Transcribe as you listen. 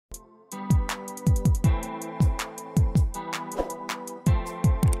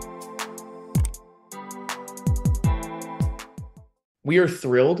We are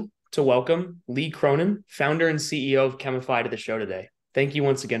thrilled to welcome Lee Cronin, founder and CEO of Chemify, to the show today. Thank you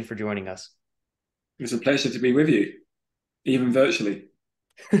once again for joining us. It's a pleasure to be with you, even virtually.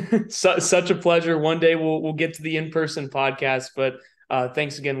 Such a pleasure. One day we'll get to the in-person podcast, but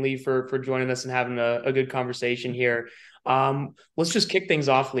thanks again, Lee, for joining us and having a good conversation here. Let's just kick things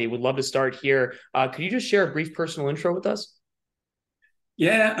off, Lee. Would love to start here. Could you just share a brief personal intro with us?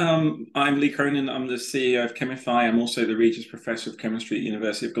 Yeah, I'm Lee Cronin. I'm the CEO of Chemify. I'm also the Regis Professor of Chemistry at the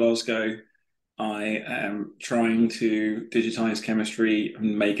University of Glasgow. I am trying to digitize chemistry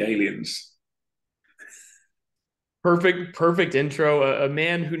and make aliens. Perfect intro. A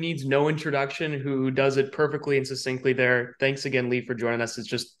man who needs no introduction, who does it perfectly and succinctly there. Thanks again, Lee, for joining us. It's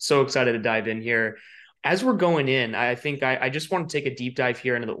just so excited to dive in here. As we're going in, I think I just want to take a deep dive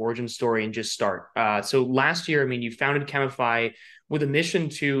here into the origin story and just start. So last year, I mean, you founded Chemify with a mission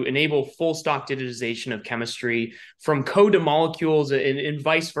to enable full stock digitization of chemistry from code to molecules and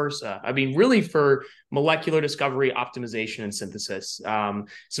vice versa. I mean, really for molecular discovery, optimization, and synthesis.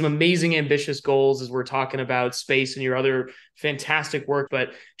 Some amazing, ambitious goals as we're talking about space and your other fantastic work.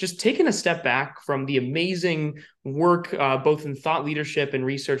 But just taking a step back from the amazing work, both in thought leadership and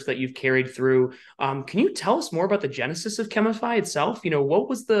research that you've carried through, can you tell us more about the genesis of Chemify itself? You know, what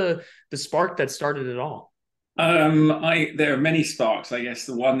was the spark that started it all? There are many sparks. I guess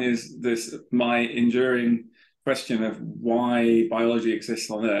the one is this my enduring question of why biology exists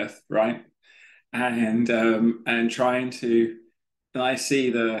on Earth, right? And trying to, and I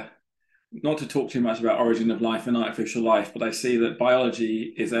see the not to talk too much about origin of life and artificial life, but I see that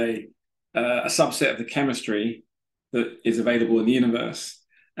biology is a subset of the chemistry that is available in the universe,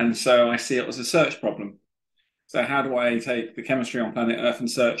 and so I see it as a search problem. So how do I take the chemistry on planet Earth and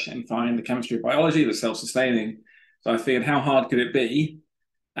search and find the chemistry of biology that's self-sustaining? So I figured, how hard could it be?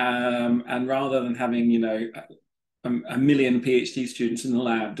 And rather than having, a million PhD students in the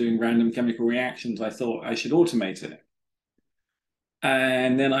lab doing random chemical reactions, I thought I should automate it.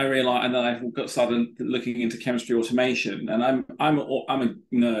 And then I realized, and then I got started looking into chemistry automation. And I'm a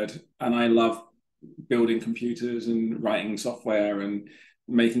nerd, and I love building computers and writing software and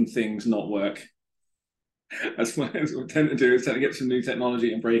making things not work. That's what I tend to do, is tend to get some new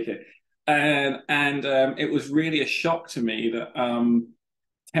technology and break it. And it was really a shock to me that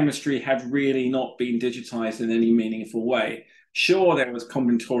chemistry had really not been digitized in any meaningful way. Sure, there was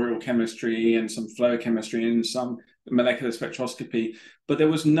combinatorial chemistry and some flow chemistry and some molecular spectroscopy, but there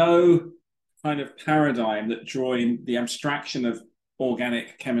was no kind of paradigm that drawing the abstraction of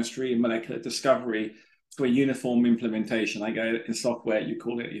organic chemistry and molecular discovery to a uniform implementation. I go in software, you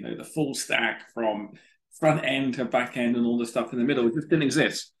call it, the full stack from front end to back end and all the stuff in the middle. It just didn't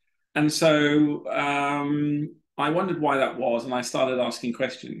exist. And so I wondered why that was, and I started asking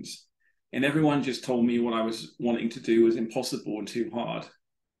questions. And everyone just told me what I was wanting to do was impossible and too hard.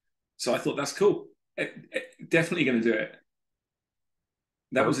 So I thought, that's cool. Definitely going to do it.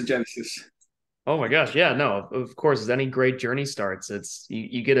 That was the genesis. Oh my gosh. Yeah, no, of course, as any great journey starts, it's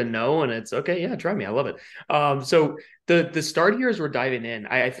you get a no and it's okay, yeah, try me. I love it. So the start here as we're diving in,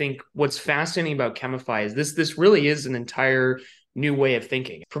 I think what's fascinating about Chemify is this really is an entire new way of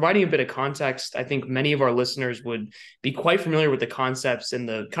thinking. Providing a bit of context, I think many of our listeners would be quite familiar with the concepts in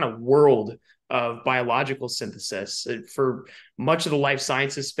the kind of world of biological synthesis. For much of the life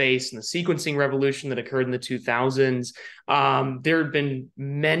sciences space and the sequencing revolution that occurred in the 2000s, there have been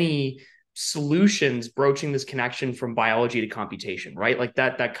many solutions broaching this connection from biology to computation, right? Like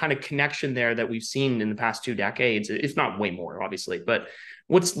that kind of connection there that we've seen in the past 2 decades, if not way more, obviously. But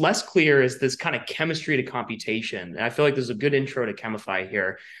what's less clear is this kind of chemistry to computation. And I feel like there's a good intro to Chemify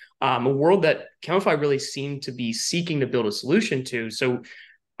here. A world that Chemify really seemed to be seeking to build a solution to. So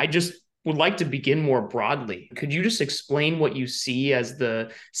I just would like to begin more broadly. Could you just explain what you see as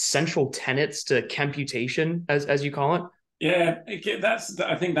the central tenets to chemputation, as you call it? Yeah, I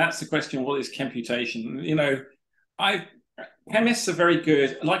think that's the question. What is computation? I chemists are very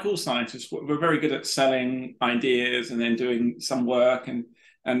good, like all scientists, we're very good at selling ideas and then doing some work and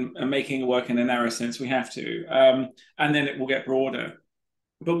making it work in a narrow sense. We have to, and then it will get broader.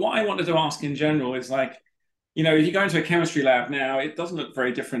 But what I wanted to ask in general is like, if you go into a chemistry lab now, it doesn't look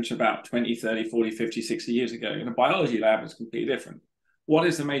very different to about 20, 30, 40, 50, 60 years ago. In a biology lab, it's completely different. What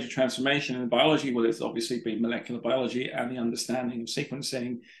is the major transformation in biology? Well, it's obviously been molecular biology and the understanding of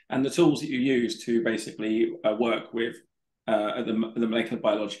sequencing and the tools that you use to basically work with at the molecular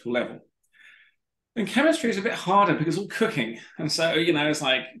biological level. And chemistry is a bit harder because it's all cooking. And so, it's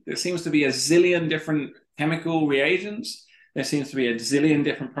like there seems to be a zillion different chemical reagents. There seems to be a zillion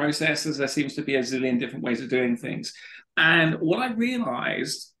different processes. There seems to be a zillion different ways of doing things. And what I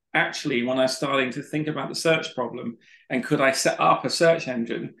realized actually when I was starting to think about the search problem and could I set up a search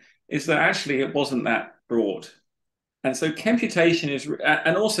engine, is that actually it wasn't that broad. And so computation is,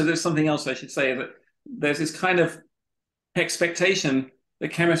 and also there's something else I should say, that there's this kind of expectation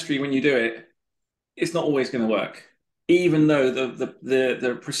that chemistry, when you do it, it's not always going to work, even though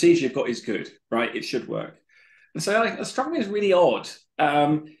the procedure you've got is good, right? It should work. And so astronomy is really odd,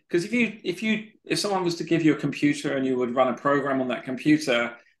 because if someone was to give you a computer and you would run a program on that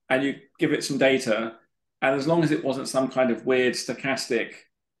computer and you give it some data, and as long as it wasn't some kind of weird stochastic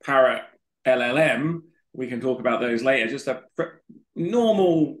parrot LLM, we can talk about those later. Just a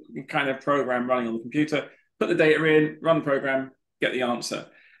normal kind of program running on the computer, put the data in, run the program, get the answer.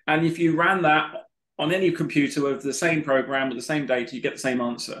 And if you ran that on any computer with the same program with the same data, you get the same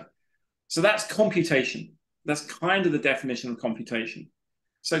answer. So that's computation. That's kind of the definition of computation.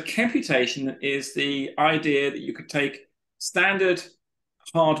 So computation is the idea that you could take standard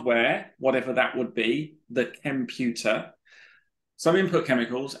hardware, whatever that would be, the computer, some input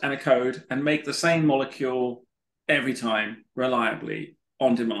chemicals and a code, and make the same molecule every time reliably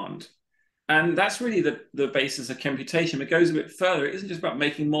on demand. And that's really the basis of computation. It goes a bit further. It isn't just about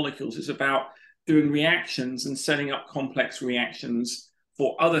making molecules. It's about doing reactions and setting up complex reactions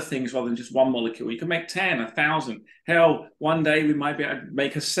for other things rather than just one molecule. You can make 10, 1,000. Hell, one day we might be able to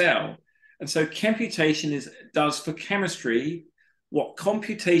make a cell. And so computation does for chemistry what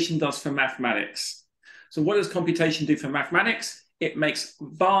computation does for mathematics. So what does computation do for mathematics? It makes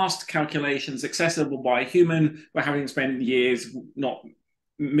vast calculations accessible by a human by having spent years not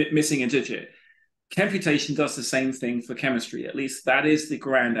missing a digit. Computation does the same thing for chemistry. At least that is the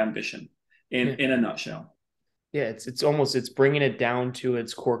grand ambition in a nutshell. Yeah, it's bringing it down to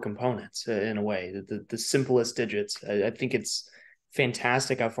its core components in a way, the simplest digits. I think it's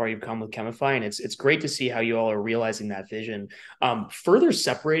fantastic how far you've come with Chemify, and it's great to see how you all are realizing that vision. Further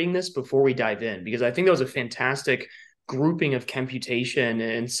separating this before we dive in, because I think that was a fantastic grouping of computation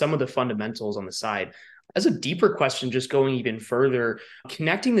and some of the fundamentals on the side. As a deeper question, just going even further,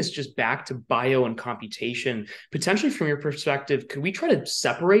 connecting this just back to bio and computation, potentially from your perspective, could we try to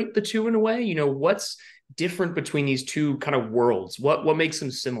separate the two in a way? You know, what's different between these two kind of worlds? What makes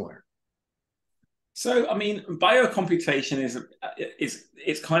them similar? So, I mean, biocomputation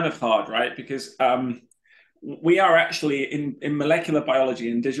it's kind of hard, right? Because we are actually in molecular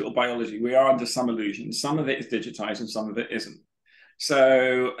biology and digital biology, we are under some illusions. Some of it is digitized and some of it isn't.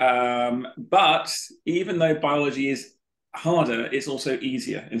 So, but even though biology is harder, it's also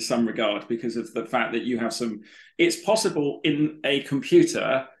easier in some regard because of the fact that you have it's possible in a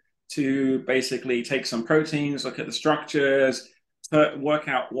computer to basically take some proteins, look at the structures, work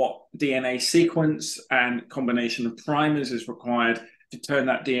out what DNA sequence and combination of primers is required to turn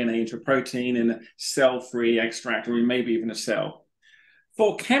that DNA into a protein in a cell-free extract, or maybe even a cell.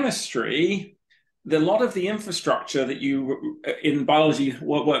 For chemistry, a lot of the infrastructure that in biology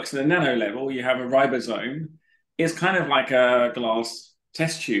works at a nano level, you have a ribosome, is kind of like a glass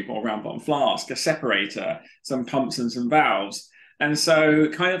test tube or round bottom flask, a separator, some pumps and some valves. And so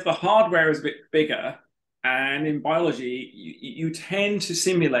kind of the hardware is a bit bigger. And in biology, you tend to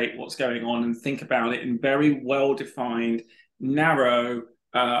simulate what's going on and think about it in very well-defined, narrow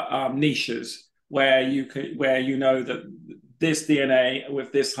niches where you know that this DNA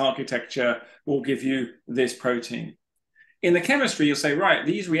with this architecture will give you this protein. In the chemistry, you'll say, right,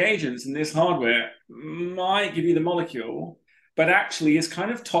 these reagents and this hardware might give you the molecule, but actually it's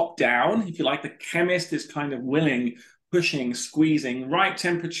kind of top down. If you like, the chemist is kind of willing, pushing, squeezing, right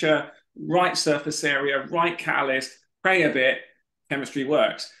temperature, right surface area, right catalyst, pray a bit, chemistry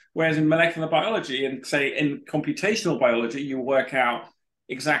works. Whereas in molecular biology and say in computational biology, you work out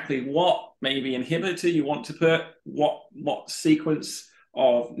exactly what maybe inhibitor you want to put, what sequence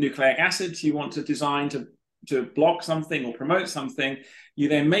of nucleic acids you want to design to block something or promote something. You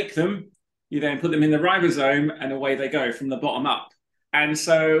then make them, you then put them in the ribosome, and away they go from the bottom up. And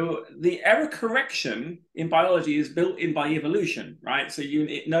so the error correction in biology is built in by evolution, right? So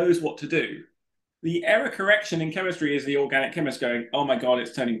it knows what to do. The error correction in chemistry is the organic chemist going, oh my God,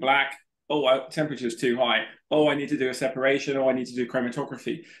 it's turning black. Oh, temperature is too high. Oh, I need to do a separation. Oh, I need to do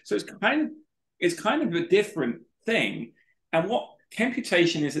chromatography. So it's kind of a different thing. And what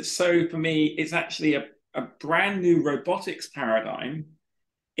computation is, for me, it's actually a brand new robotics paradigm.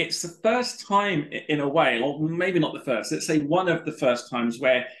 It's the first time in a way, or maybe not the first, let's say one of the first times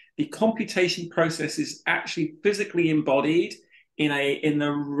where the computation process is actually physically embodied in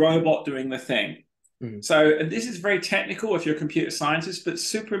the robot doing the thing. Mm-hmm. So this is very technical if you're a computer scientist, but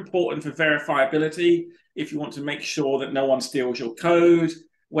super important for verifiability if you want to make sure that no one steals your code,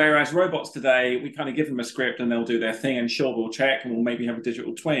 Whereas robots today, we kind of give them a script and they'll do their thing, and sure, we'll check and we'll maybe have a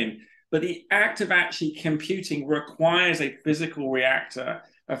digital twin. But the act of actually computing requires a physical reactor,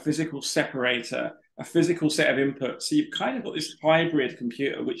 a physical separator, a physical set of inputs. So you've kind of got this hybrid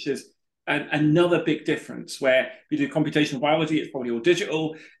computer, which is another big difference, where if you do computational biology, it's probably all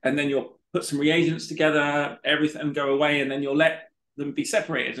digital, and then you'll put some reagents together, everything go away, and then you'll let them be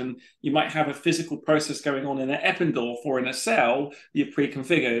separated. And you might have a physical process going on in an Eppendorf or in a cell you've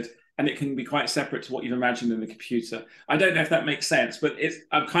pre-configured, and it can be quite separate to what you've imagined in the computer. I don't know if that makes sense, but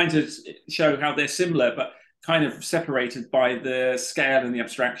I'm kind of show how they're similar, but kind of separated by the scale and the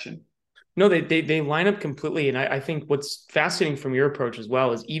abstraction. No, they line up completely. And I think what's fascinating from your approach as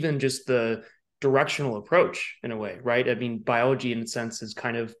well is even just the directional approach in a way, right? I mean, biology in a sense is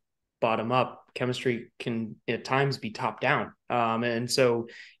kind of bottom up. Chemistry can at times be top down. And so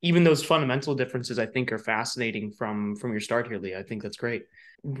even those fundamental differences, I think, are fascinating from your start here, Lee. I think that's great.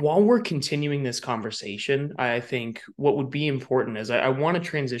 While we're continuing this conversation, I think what would be important is I want to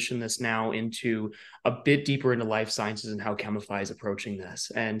transition this now into a bit deeper into life sciences and how Chemify is approaching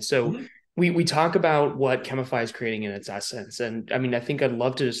this. And so Mhm. we talk about what Chemify is creating in its essence. And I mean, I think I'd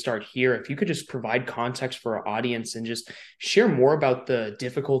love to just start here. If you could just provide context for our audience and just share more about the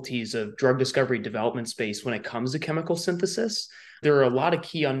difficulties of drug discovery development space when it comes to chemical synthesis. There are a lot of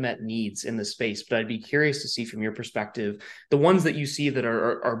key unmet needs in the space, but I'd be curious to see from your perspective, the ones that you see that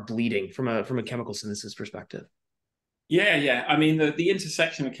are bleeding from a chemical synthesis perspective. Yeah, yeah. I mean, the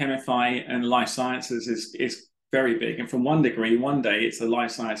intersection of Chemify and life sciences is very big. And from one degree, one day it's a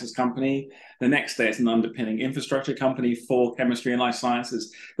life sciences company. The next day it's an underpinning infrastructure company for chemistry and life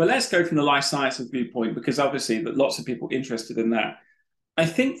sciences. But let's go from the life sciences viewpoint, because obviously that lots of people interested in that. I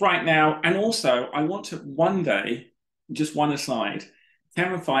think right now, and also I want to one day, just one aside,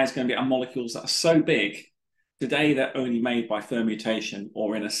 Chemify is going to be on molecules that are so big today they're only made by permutation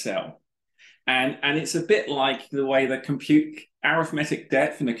or in a cell. And it's a bit like the way the compute arithmetic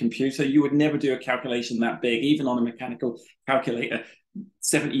depth in a computer, you would never do a calculation that big, even on a mechanical calculator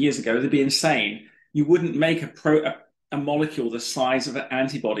 70 years ago. They'd be insane. You wouldn't make a molecule the size of an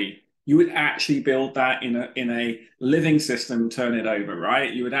antibody. You would actually build that in a living system, turn it over,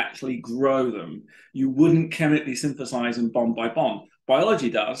 right? You would actually grow them. You wouldn't chemically synthesize them bond by bond. Biology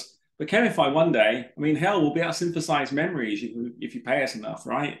does. But Chemify one day, I mean, hell, we'll be able to synthesize memories if you pay us enough,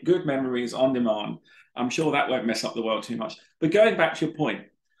 right? Good memories on demand. I'm sure that won't mess up the world too much. But going back to your point,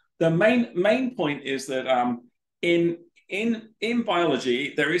 the main point is that in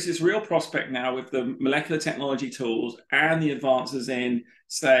biology, there is this real prospect now with the molecular technology tools and the advances in,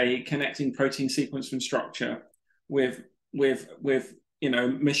 say, connecting protein sequence and structure with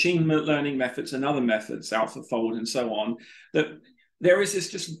machine learning methods and other methods, AlphaFold and so on, that there is this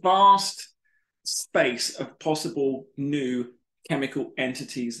just vast space of possible new chemical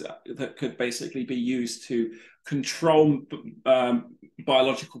entities that could basically be used to control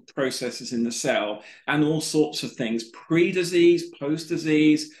biological processes in the cell and all sorts of things, pre-disease,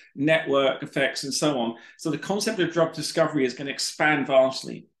 post-disease, network effects, and so on. So the concept of drug discovery is going to expand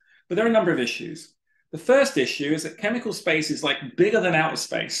vastly. But there are a number of issues. The first issue is that chemical space is like bigger than outer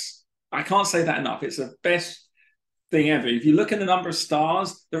space. I can't say that enough. It's the best thing ever. If you look at the number of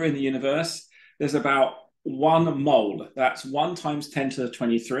stars that are in the universe, there's about 1 mole. That's 1 times 10 to the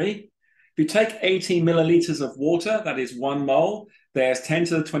 23. If you take 18 milliliters of water, that is 1 mole, there's 10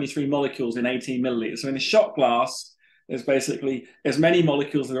 to the 23 molecules in 18 milliliters. So in a shot glass, there's basically as many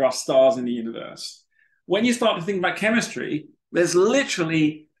molecules as there are stars in the universe. When you start to think about chemistry, there's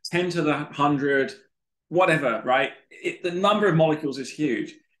literally 10 to the 100, whatever, right? The number of molecules is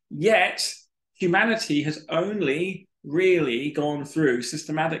huge. Yet, humanity has only really gone through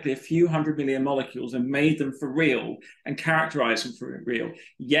systematically a few 100 million molecules and made them for real and characterized them for real.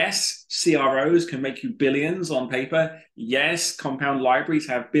 Yes, CROs can make you billions on paper. Yes, compound libraries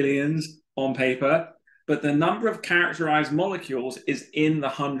have billions on paper, but the number of characterized molecules is in the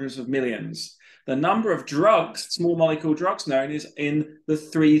hundreds of millions. The number of drugs, small molecule drugs known, is in the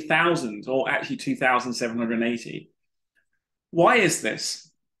 3,000, or actually 2,780. Why is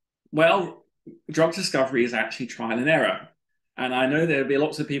this? Well, drug discovery is actually trial and error. And I know there'll be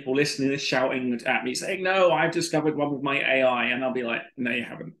lots of people listening shouting at me saying, no, I've discovered one with my AI. And I'll be like, no, you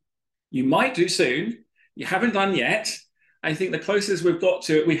haven't. You might do soon. You haven't done yet. I think the closest we've got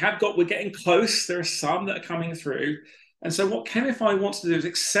to it, we're getting close. There are some that are coming through. And so what Chemify wants to do is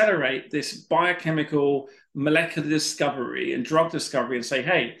accelerate this biochemical molecular discovery and drug discovery and say,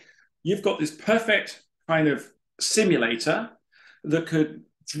 hey, you've got this perfect kind of simulator that could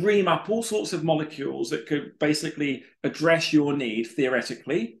dream up all sorts of molecules that could basically address your need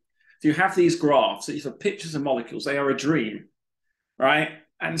theoretically. So you have these graphs, these are pictures of molecules, they are a dream, right?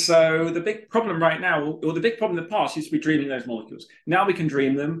 And so the big problem right now, or the big problem in the past, used to be dreaming those molecules. Now we can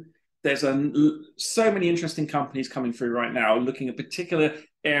dream them. There's so many interesting companies coming through right now looking at particular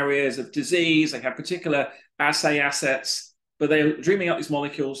areas of disease. They have particular assay assets, but they're dreaming up these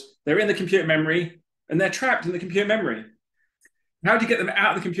molecules. They're in the computer memory and they're trapped in the computer memory. How do you get them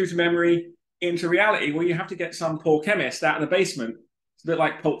out of the computer memory into reality? Well, you have to get some poor chemist out of the basement. It's a bit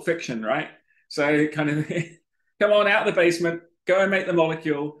like Pulp Fiction, right? So kind of come on out of the basement, go and make the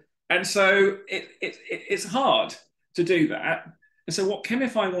molecule. And so it's hard to do that. And so what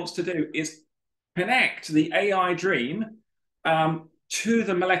Chemify wants to do is connect the AI dream to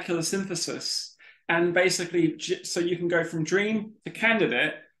the molecular synthesis. And basically, so you can go from dream to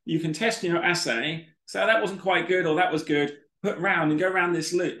candidate, you can test in your assay, so that wasn't quite good or that was good, put round and go around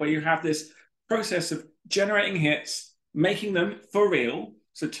this loop where you have this process of generating hits, making them for real,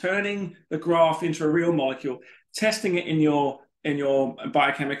 so turning the graph into a real molecule, testing it in your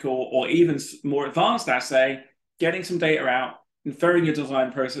biochemical or even more advanced assay, getting some data out, inferring your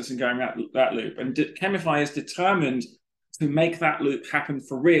design process and going around that loop. And Chemify is determined to make that loop happen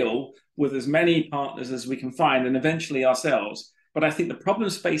for real with as many partners as we can find and eventually ourselves. But I think the problem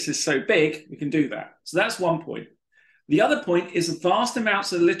space is so big, we can do that. So that's one point. The other point is vast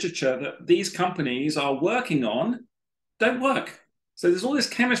amounts of literature that these companies are working on don't work. So there's all this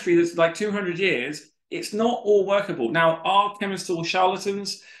chemistry that's like 200 years. It's not all workable. Now, are chemists all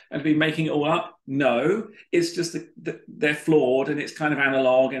charlatans and be making it all up? No, it's just that they're flawed and it's kind of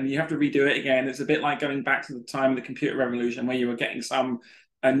analog and you have to redo it again. It's a bit like going back to the time of the computer revolution where you were getting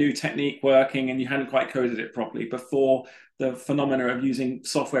a new technique working and you hadn't quite coded it properly before the phenomena of using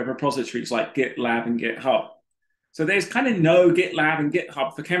software repositories like GitLab and GitHub. So there's kind of no GitLab and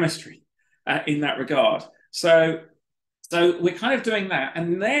GitHub for chemistry in that regard. So we're kind of doing that.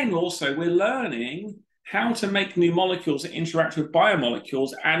 And then also we're learning how to make new molecules that interact with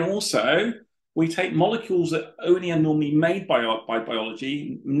biomolecules. And also we take molecules that only are normally made by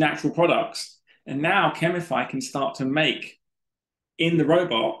biology, natural products. And now Chemify can start to make in the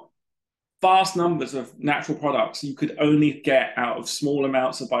robot vast numbers of natural products you could only get out of small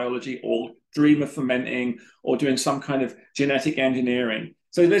amounts of biology or dream of fermenting or doing some kind of genetic engineering.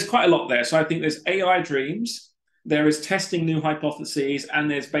 So there's quite a lot there. So I think there's AI dreams, there is testing new hypotheses,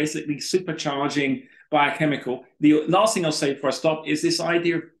 and there's basically supercharging biochemical. The last thing I'll say before I stop is this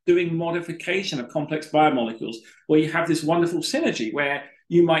idea of doing modification of complex biomolecules, where you have this wonderful synergy where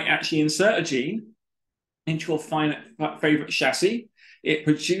you might actually insert a gene into your favorite chassis. It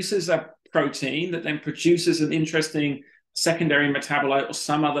produces a protein that then produces an interesting secondary metabolite or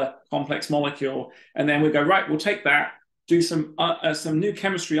some other complex molecule. And then we go, right, we'll take that, do some new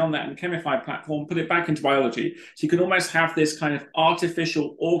chemistry on that and Chemify platform, put it back into biology. So you can almost have this kind of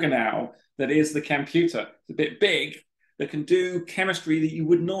artificial organelle that is the computer. It's a bit big, that can do chemistry that you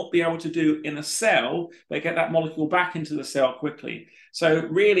would not be able to do in a cell, but get that molecule back into the cell quickly. So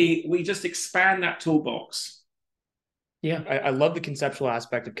really, we just expand that toolbox. Yeah, I love the conceptual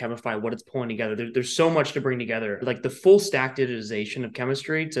aspect of Chemify, what it's pulling together. There's so much to bring together, like the full stack digitization of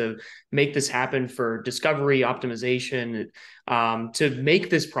chemistry to make this happen for discovery, optimization, to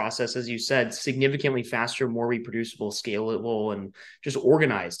make this process, as you said, significantly faster, more reproducible, scalable, and just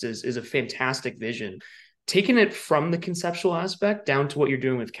organized is a fantastic vision. Taking it from the conceptual aspect down to what you're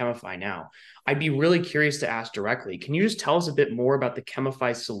doing with Chemify now, I'd be really curious to ask directly. Can you just tell us a bit more about the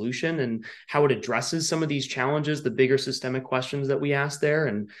Chemify solution and how it addresses some of these challenges, the bigger systemic questions that we asked there?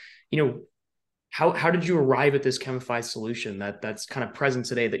 And, how did you arrive at this Chemify solution that's kind of present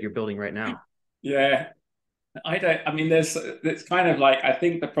today that you're building right now? Yeah, it's kind of like, I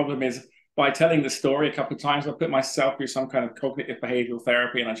think the problem is by telling the story a couple of times, I put myself through some kind of cognitive behavioral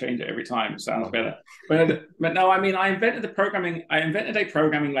therapy and I change it every time. It sounds better. But no, I invented a programming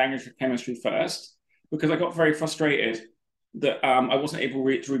language for chemistry first because I got very frustrated that I wasn't able to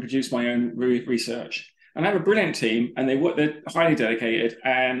reproduce my own research. And I have a brilliant team and they're highly dedicated.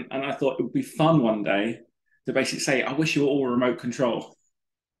 And I thought it would be fun one day to basically say, I wish you were all remote control.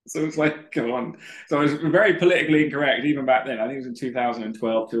 So it's like, come on. So I was very politically incorrect even back then. I think it was in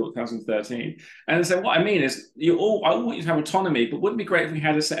 2012 to 2013. And so what I mean is, I want you to have autonomy, but wouldn't it be great if we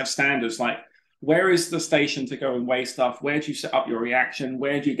had a set of standards like, where is the station to go and weigh stuff? Where do you set up your reaction?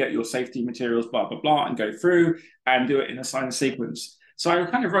 Where do you get your safety materials, blah, blah, blah, and go through and do it in a signed sequence? So I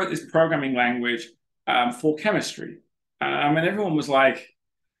kind of wrote this programming language for chemistry. And everyone was like,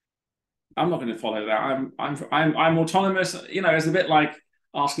 I'm not going to follow that. I'm autonomous. It's a bit like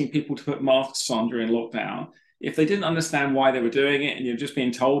asking people to put masks on during lockdown. If they didn't understand why they were doing it and you're just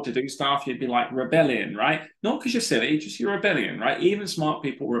being told to do stuff, you'd be like rebellion, right? Not because you're silly, just you're rebellion, right? Even smart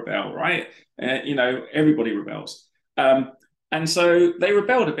people rebel, right? Everybody rebels. And so they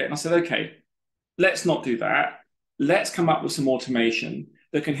rebelled a bit. And I said, okay, let's not do that. Let's come up with some automation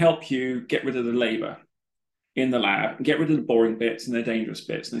that can help you get rid of the labor in the lab and get rid of the boring bits and the dangerous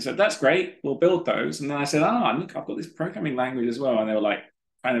bits. And they said, that's great, we'll build those. And then I said, look, I've got this programming language as well. And they were like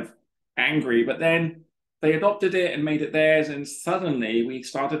kind of angry, but then they adopted it and made it theirs. And suddenly we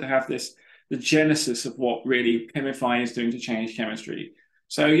started to have the genesis of what really Chemify is doing to change chemistry.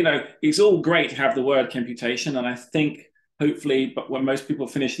 So, it's all great to have the word computation. And I think hopefully, but when most people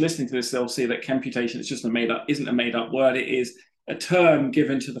finish listening to this, they'll see that computation is just isn't a made up word. It is a term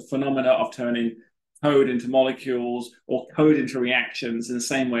given to the phenomena of turning code into molecules or code into reactions in the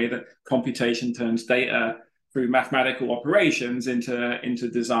same way that computation turns data through mathematical operations into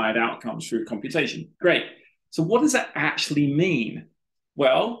desired outcomes through computation. Great. So what does that actually mean?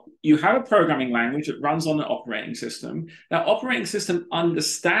 Well, you have a programming language that runs on an operating system. That operating system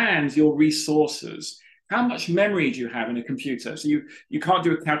understands your resources. How much memory do you have in a computer? So you can't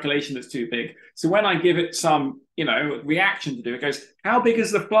do a calculation that's too big. So when I give it some, reaction to do, it goes, how big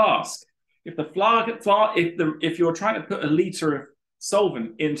is the flask? If you're trying to put a liter of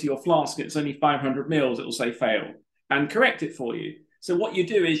solvent into your flask, it's only 500 mils, it will say fail and correct it for you. So what you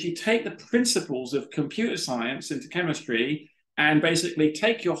do is you take the principles of computer science into chemistry and basically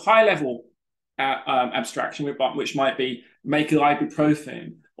take your high level abstraction, which might be make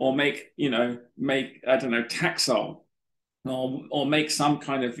ibuprofen or make I don't know, Taxol or make some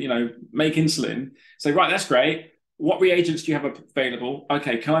kind of, make insulin. Say, right, that's great. What reagents do you have available?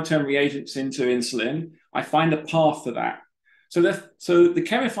 Okay, can I turn reagents into insulin? I find a path for that. So the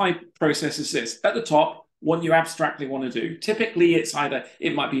Chemify process is this. At the top, what you abstractly want to do. Typically,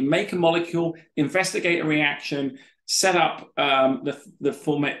 it might be make a molecule, investigate a reaction, set up a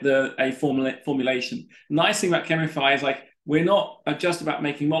formulation. Nice thing about Chemify is like we're not just about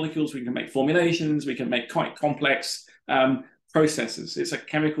making molecules. We can make formulations. We can make quite complex processes. It's a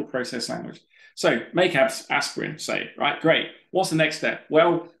chemical process language. So make aspirin, say, right? Great. What's the next step?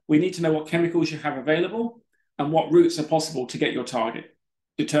 Well, we need to know what chemicals you have available and what routes are possible to get your target.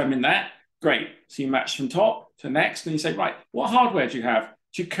 Determine that. Great. So you match from top to next, and you say, right, what hardware do you have?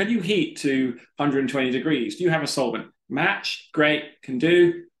 Can you heat to 120 degrees? Do you have a solvent? Match. Great. Can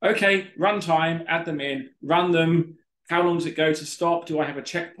do. Okay. Run time. Add them in. Run them. How long does it go to stop? Do I have a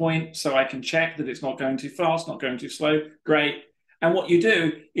checkpoint so I can check that it's not going too fast, not going too slow? Great. And what you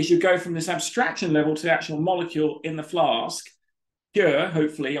do is you go from this abstraction level to the actual molecule in the flask, pure,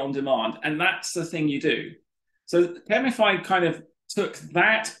 hopefully on demand. And that's the thing you do. So Chemify kind of took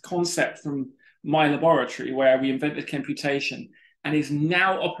that concept from my laboratory where we invented computation and is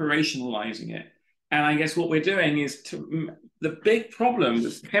now operationalizing it. And I guess what we're doing is the big problem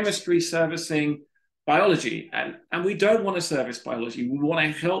with chemistry servicing biology, and we don't want to service biology. We want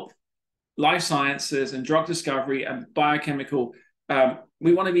to help life sciences and drug discovery and biochemical.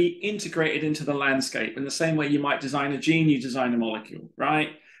 We want to be integrated into the landscape in the same way you might design a gene, you design a molecule, right?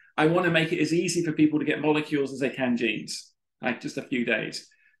 I want to make it as easy for people to get molecules as they can genes, like just a few days.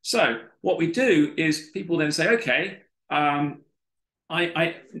 So what we do is people then say, okay, Chemify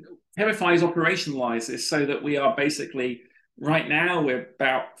is operationalized this so that we are basically, right now, we're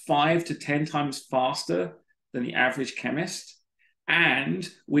about 5 to 10 times faster than the average chemist. And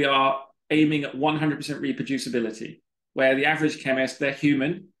we are aiming at 100% reproducibility, where the average chemist, they're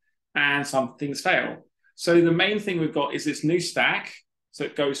human and some things fail. So the main thing we've got is this new stack. So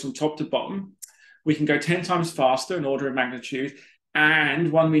it goes from top to bottom. We can go 10 times faster in order of magnitude.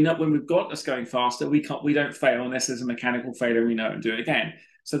 And when we've got us going faster, we don't fail unless there's a mechanical failure, we know and do it again.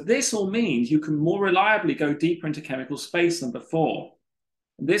 So this all means you can more reliably go deeper into chemical space than before.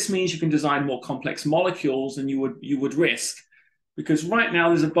 This means you can design more complex molecules than you would risk. Because right now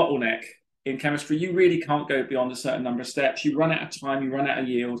there's a bottleneck in chemistry. You really can't go beyond a certain number of steps. You run out of time, you run out of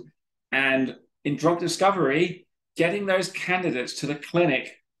yield. And in drug discovery, getting those candidates to the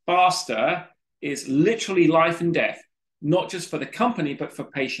clinic faster is literally life and death, not just for the company, but for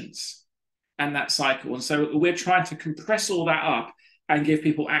patients and that cycle. And so we're trying to compress all that up and give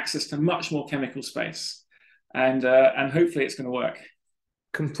people access to much more chemical space. And hopefully it's going to work.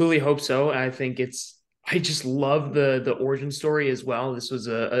 Completely hope so. I just love the origin story as well. This was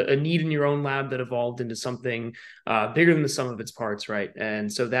a need in your own lab that evolved into something bigger than the sum of its parts, right?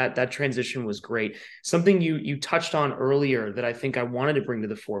 And so that transition was great. Something you touched on earlier that I think I wanted to bring to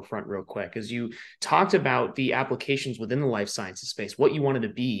the forefront real quick is you talked about the applications within the life sciences space, what you wanted to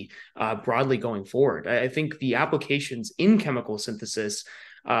be broadly going forward. I think the applications in chemical synthesis,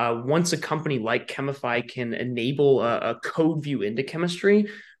 once a company like Chemify can enable a code view into chemistry,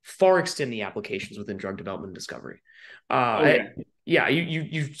 far extend the applications within drug development and discovery.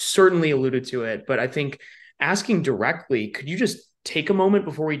 You certainly alluded to it, but I think asking directly, could you just take a moment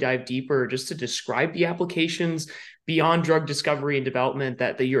before we dive deeper just to describe the applications beyond drug discovery and development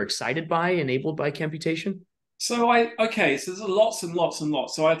that you're excited by, enabled by computation? Okay, so there's lots and lots and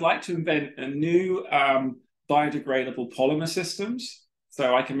lots. So I'd like to invent a new biodegradable polymer systems.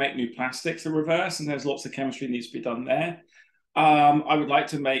 So I can make new plastics in reverse, and there's lots of chemistry needs to be done there. I would like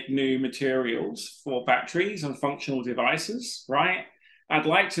to make new materials for batteries and functional devices, right? I'd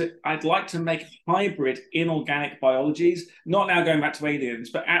like to make hybrid inorganic biologies, not now going back to aliens,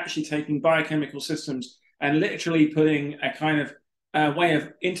 but actually taking biochemical systems and literally putting a kind of way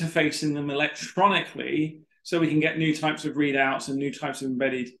of interfacing them electronically so we can get new types of readouts and new types of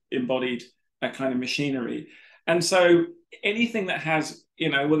embodied kind of machinery. And so anything that has,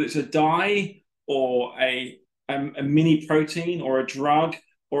 whether it's a dye or a mini protein or a drug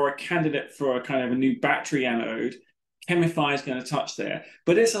or a candidate for a kind of a new battery anode, Chemify is going to touch there.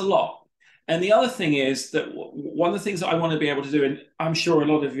 But it's a lot. And the other thing is that one of the things that I want to be able to do, and I'm sure a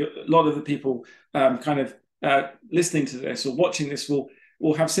lot of the people kind of listening to this or watching this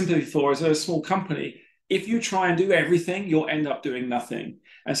will have sympathy for, as a small company. If you try and do everything, you'll end up doing nothing.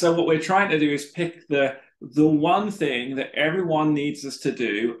 And so what we're trying to do is pick the one thing that everyone needs us to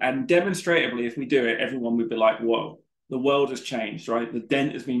do, and demonstratively, if we do it, everyone would be like, whoa, the world has changed, right? The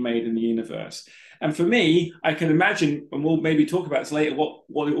dent has been made in the universe. And for me, I can imagine, and we'll maybe talk about this later,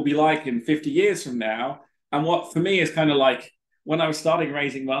 what it will be like in 50 years from now. And what for me is kind of like, when I was starting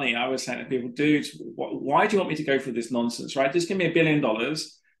raising money, I was saying to people, dude, why do you want me to go through this nonsense, right? Just give me $1 billion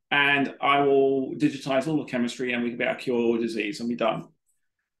and I will digitize all the chemistry and we can be able to cure all disease and be done.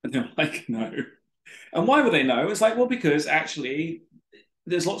 And they're like, no. And why would they know? It's like, well, because actually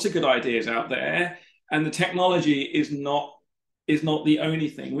there's lots of good ideas out there and the technology is not the only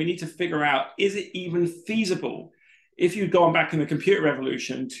thing. We need to figure out, is it even feasible? If you'd gone back in the computer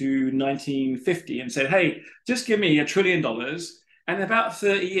revolution to 1950 and said, hey, just give me $1 trillion, and in about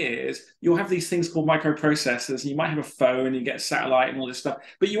 30 years, you'll have these things called microprocessors, and you might have a phone, and you get a satellite and all this stuff,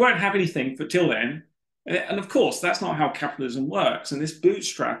 but you won't have anything for till then. And of course, that's not how capitalism works. And this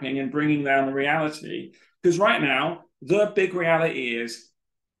bootstrapping and bringing down the reality, because right now, the big reality is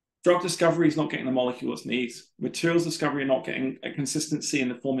drug discovery is not getting the molecules it needs. Materials discovery are not getting a consistency in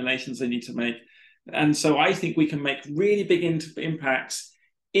the formulations they need to make. And so I think we can make really big impacts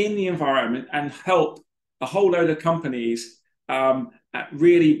in the environment and help a whole load of companies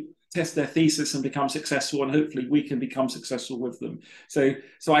really test their thesis and become successful. And hopefully we can become successful with them. So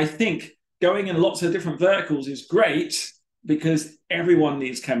I think going in lots of different verticals is great because everyone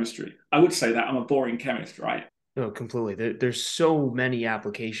needs chemistry. I would say that I'm a boring chemist, right? No, completely. There's so many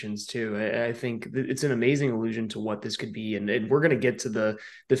applications too. I think it's an amazing illusion to what this could be, and we're going to get to the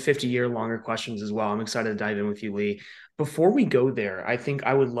 50-year longer questions as well. I'm excited to dive in with you, Lee. Before we go there, I think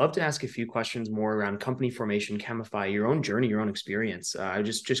I would love to ask a few questions more around company formation, Chemify, your own journey, your own experience.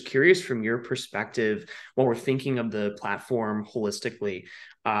 Just curious from your perspective, while we're thinking of the platform holistically.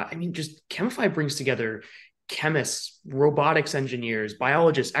 I mean, just Chemify brings together chemists, robotics engineers,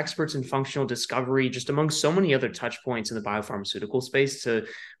 biologists, experts in functional discovery, just among so many other touch points in the biopharmaceutical space to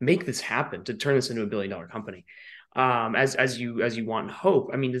make this happen, to turn this into $1 billion company. As you want and hope.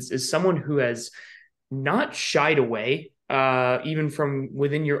 I mean, this is someone who has not shied away, even from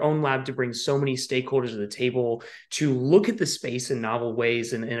within your own lab, to bring so many stakeholders to the table to look at the space in novel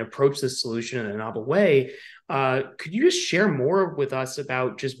ways and approach this solution in a novel way. Could you just share more with us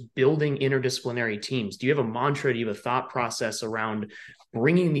about just building interdisciplinary teams? Do you have a mantra? Do you have a thought process around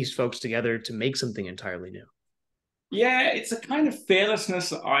bringing these folks together to make something entirely new? Yeah, it's a kind of fearlessness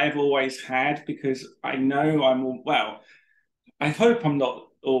that I've always had because I know well, I hope I'm not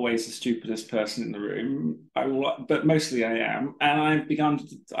always the stupidest person in the room, but mostly I am. And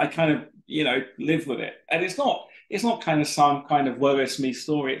I kind of, live with it. And it's not kind of some kind of woe is me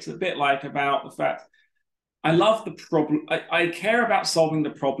story. It's a bit like about the fact I love the problem. I care about solving the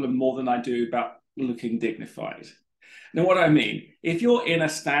problem more than I do about looking dignified. Now, what I mean, if you're in a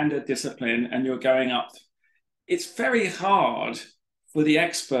standard discipline and you're going up, it's very hard for the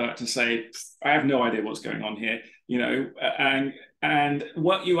expert to say, I have no idea what's going on here, and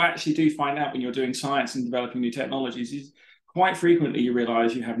what you actually do find out when you're doing science and developing new technologies is quite frequently you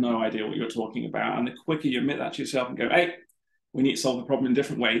realize you have no idea what you're talking about. And the quicker you admit that to yourself and go, hey, we need to solve the problem in a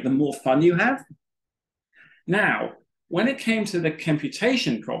different way, the more fun you have. Now, when it came to the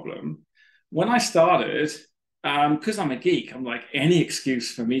computation problem, when I started, because I'm a geek, I'm like, any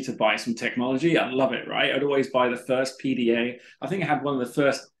excuse for me to buy some technology, I love it, right? I'd always buy the first PDA. I think I had one of the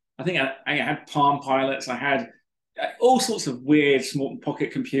first, I had Palm Pilots. I had all sorts of weird small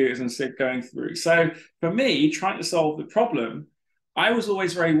pocket computers and stuff going through. So for me, trying to solve the problem I was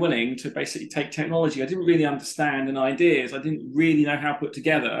always very willing to basically take technology I didn't really understand and ideas I didn't really know how to put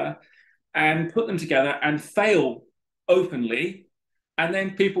together and put them together and fail openly. And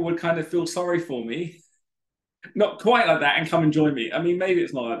then people would kind of feel sorry for me, not quite like that, and come and join me. I mean, maybe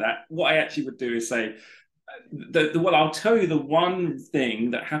it's not like that. What I actually would do is say, well, I'll tell you the one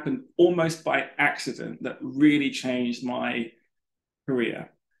thing that happened almost by accident that really changed my career.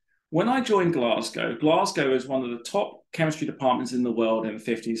 When I joined Glasgow, Glasgow is one of the top chemistry departments in the world in the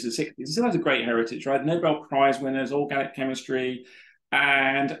 50s and 60s. It still has a great heritage, right? Nobel Prize winners, organic chemistry.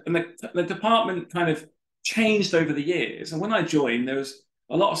 And the department kind of changed over the years. And when I joined, there was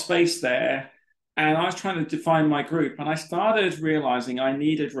a lot of space there. And I was trying to define my group. And I started realizing I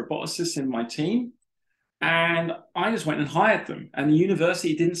needed roboticists in my team. And I just went and hired them. And the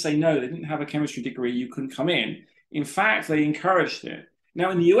university didn't say no, they didn't have a chemistry degree, you couldn't come in. In fact, they encouraged it. Now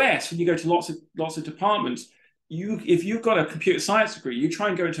in the US, when you go to lots of departments, if you've got a computer science degree, you try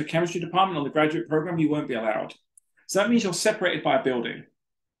and go into a chemistry department on the graduate program, you won't be allowed. So that means you're separated by a building.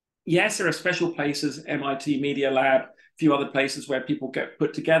 Yes, there are special places, MIT Media Lab, a few other places where people get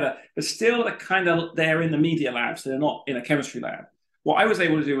put together, but still they're in the media labs, they're not in a chemistry lab. What I was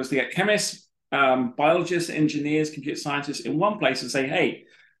able to do was to get chemists, biologists, engineers, computer scientists in one place and say, hey,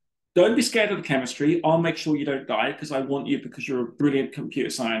 don't be scared of the chemistry. I'll make sure you don't die because I want you because you're a brilliant computer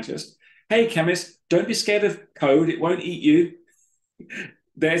scientist. Hey, chemist, don't be scared of code. It won't eat you.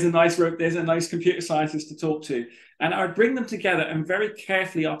 There's a nice computer scientist to talk to. And I would bring them together and very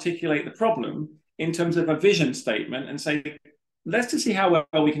carefully articulate the problem in terms of a vision statement and say, let's just see how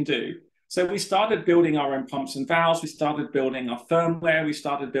well we can do. So we started building our own pumps and valves. We started building our firmware. We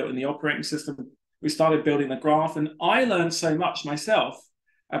started building the operating system. We started building the graph. And I learned so much myself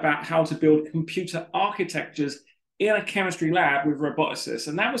about how to build computer architectures in a chemistry lab with roboticists.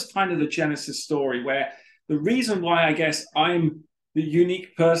 And that was kind of the genesis story, where the reason why I guess I'm the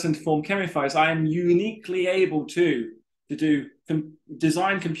unique person to form Chemify is I am uniquely able to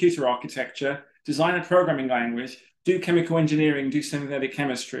design computer architecture, design a programming language, do chemical engineering, do synthetic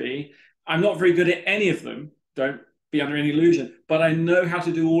chemistry. I'm not very good at any of them, don't be under any illusion, but I know how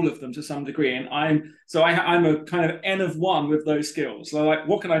to do all of them to some degree. And I'm a kind of N of one with those skills. So like,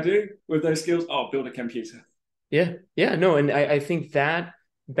 what can I do with those skills? Oh, build a computer. Yeah. Yeah. No. And I think that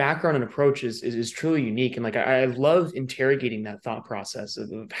background and approach is truly unique. And like, I love interrogating that thought process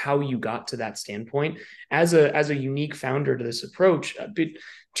of how you got to that standpoint as a unique founder to this approach. But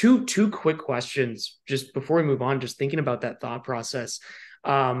two quick questions just before we move on, just thinking about that thought process.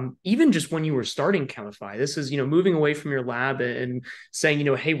 Even just when you were starting Chemify, this is, moving away from your lab and saying,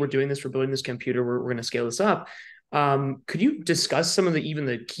 hey, we're doing this, we're building this computer, we're going to scale this up. Could you discuss some of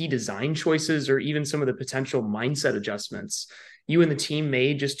the key design choices or even some of the potential mindset adjustments you and the team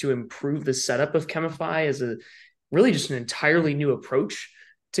made just to improve the setup of Chemify as a really just an entirely new approach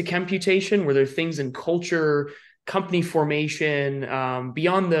to computation? Were there things in culture, company formation,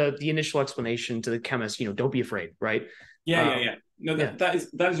 beyond the initial explanation to the chemist, don't be afraid, right? Yeah. No, Yeah. that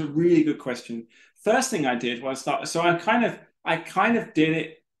is a really good question. First thing I did was I kind of did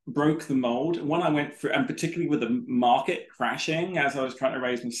it, broke the mold. And when I went through, and particularly with the market crashing as I was trying to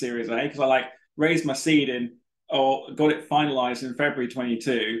raise my Series A, because I raised my seed or got it finalized in February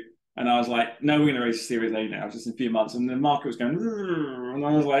 22. And I was like, no, we're going to raise a Series A now, just in a few months. And the market was going, and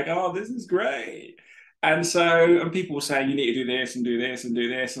I was like, oh, this is great. And people were saying, you need to do this and do this and do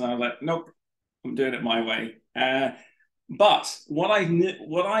this. And I was like, nope, I'm doing it my way. But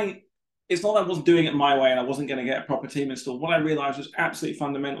it's not that I wasn't doing it my way and I wasn't going to get a proper team installed. What I realized was absolutely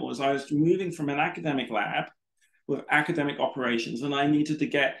fundamental is I was moving from an academic lab with academic operations, and I needed to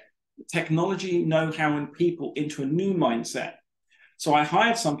get technology, know-how, and people into a new mindset. So I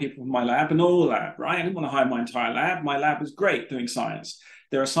hired some people from my lab, but not all the lab, right? I didn't want to hire my entire lab. My lab was great doing science.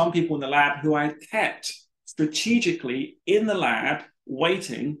 There are some people in the lab who I had kept strategically in the lab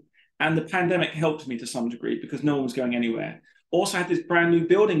waiting. And the pandemic helped me to some degree because no one was going anywhere. Also, I had this brand new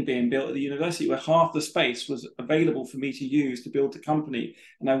building being built at the university where half the space was available for me to use to build the company.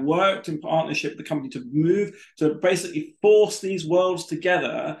 And I worked in partnership with the company to move, to basically force these worlds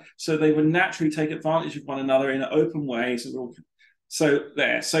together so they would naturally take advantage of one another in an open way. So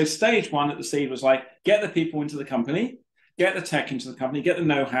stage one at the seed was like, get the people into the company, get the tech into the company, get the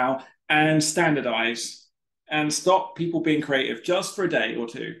know-how, and standardize. And stop people being creative just for a day or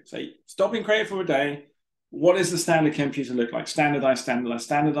two. Say, stop being creative for a day. What does the standard computer look like?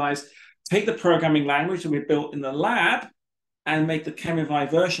 Standardize. Take the programming language that we built in the lab and make the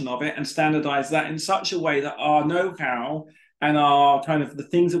Chemify version of it and standardize that in such a way that our know-how and our kind of the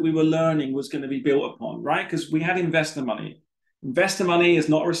things that we were learning was going to be built upon, right? Because we had investor money. Investor money is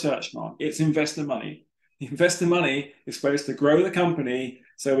not research money, it's investor money. The investor money is supposed to grow the company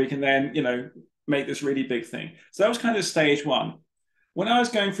so we can then, make this really big thing. So that was kind of stage one. When I was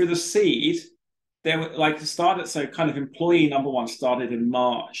going through the seed, there were like so kind of employee number one started in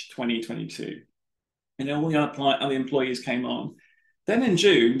March 2022. And then all the other employees came on. Then in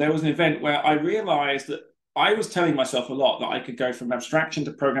June, there was an event where I realized that I was telling myself a lot that I could go from abstraction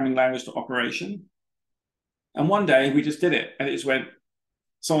to programming language to operation. And one day we just did it. And it just went,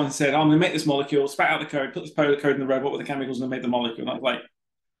 someone said, I'm going to make this molecule, spat out the code, put this code in the robot with the chemicals and make the molecule. And I was like,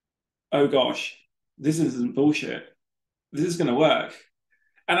 oh gosh, this isn't bullshit. This is going to work.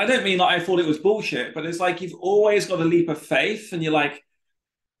 And I don't mean like I thought it was bullshit, but it's like you've always got a leap of faith and you're like,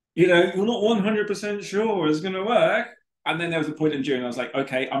 you're not 100% sure it's going to work. And then there was a point in June, I was like,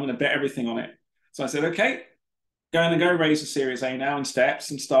 okay, I'm going to bet everything on it. So I said, okay, going to go raise a Series A now in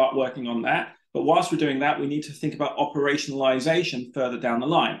steps and start working on that. But whilst we're doing that, we need to think about operationalization further down the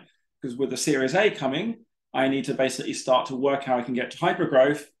line. Because with the Series A coming, I need to basically start to work how I can get to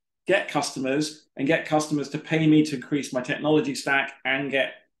hypergrowth, get customers, and get customers to pay me to increase my technology stack and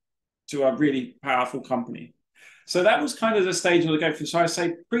get to a really powerful company. So that was kind of the stage of the go through. So I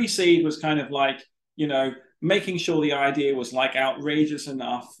say pre-seed was kind of like, making sure the idea was like outrageous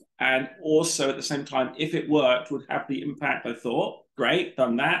enough. And also at the same time, if it worked, would have the impact I thought. Great,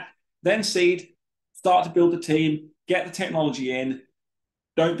 done that. Then seed, start to build the team, get the technology in,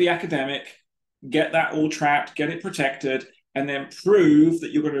 don't be academic, get that all trapped, get it protected, and then prove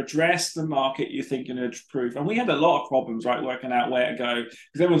that you're going to address the market you think you're going to prove. And we had a lot of problems, right, working out where to go.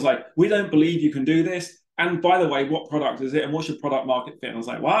 Because everyone's like, we don't believe you can do this. And by the way, what product is it? And what's your product market fit? And I was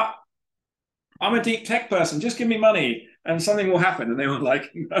like, what? I'm a deep tech person. Just give me money and something will happen. And they were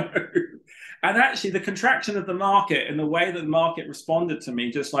like, no. And actually, the contraction of the market and the way that the market responded to me,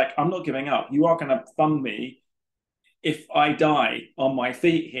 just like, I'm not giving up. You are going to fund me if I die on my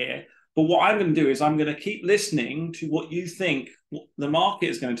feet here. But what I'm going to do is I'm going to keep listening to what you think the market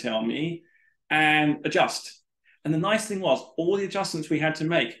is going to tell me and adjust. And the nice thing was, all the adjustments we had to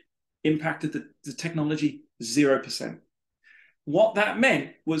make impacted the technology 0%. What that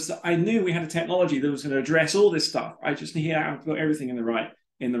meant was that I knew we had a technology that was going to address all this stuff. I just needed to put everything in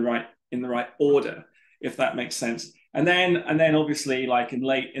the right order, if that makes sense. And then obviously, like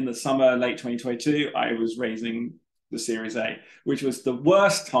in the summer, late 2022, I was raising the Series A, which was the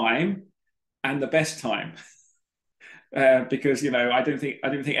worst time and the best time. Because I didn't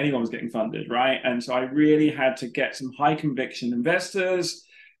think anyone was getting funded, right? And so I really had to get some high conviction investors,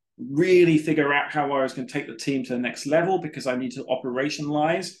 really figure out how I was going to take the team to the next level because I need to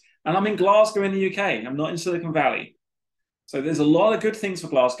operationalize. And I'm in Glasgow in the UK. I'm not in Silicon Valley. So there's a lot of good things for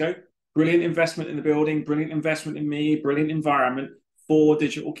Glasgow. Brilliant investment in the building, brilliant investment in me, brilliant environment for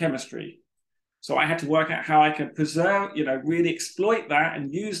digital chemistry. So I had to work out how I could preserve, really exploit that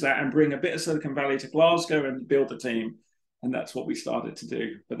and use that and bring a bit of Silicon Valley to Glasgow and build a team. And that's what we started to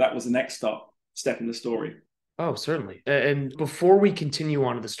do. But that was the next step in the story. Oh, certainly. And before we continue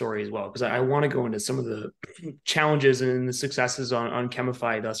on to the story as well, because I want to go into some of the challenges and the successes on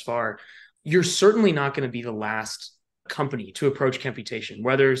Chemify thus far, you're certainly not going to be the last company to approach chemputation,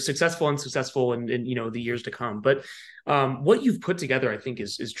 whether successful, unsuccessful, and the years to come. But what you've put together, I think,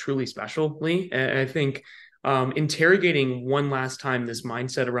 is truly special, Lee. And I think interrogating one last time this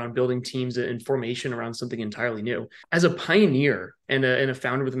mindset around building teams and formation around something entirely new. As a pioneer and a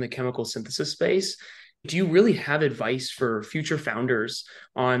founder within the chemical synthesis space, do you really have advice for future founders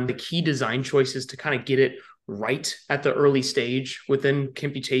on the key design choices to kind of get it right at the early stage within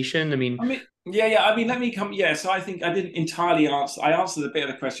chemputation? Yeah. I mean, let me come. Yeah, so I think I didn't entirely answer. I answered a bit of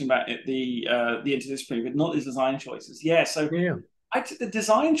the question about the interdisciplinary, but not the design choices. Yeah, so Yeah. the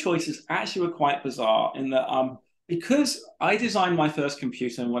design choices actually were quite bizarre in that because I designed my first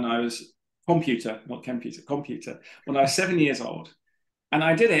computer when I was computer when I was 7 years old. And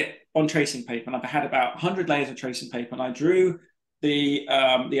I did it on tracing paper, and I had about 100 layers of tracing paper, and I drew the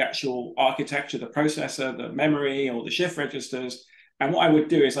actual architecture, the processor, the memory, or the shift registers. And what I would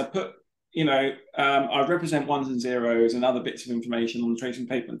do is I put, I'd represent ones and zeros and other bits of information on the tracing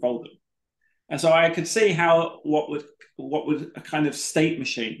paper and fold them. And so I could see what would a kind of state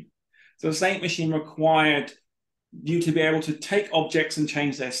machine. So a state machine required you to be able to take objects and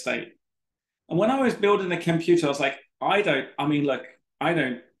change their state. And when I was building a computer, I was like, I'm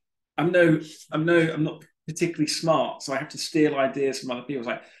not particularly smart, so I have to steal ideas from other people. It's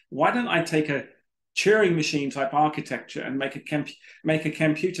like, why don't I take a Turing machine type architecture and make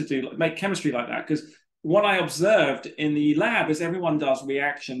chemistry like that? Because what I observed in the lab is everyone does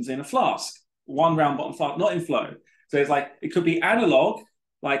reactions in a flask, one round bottom flask, not in flow. So it's like it could be analog,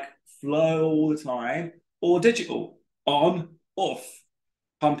 like flow all the time, or digital, on, off,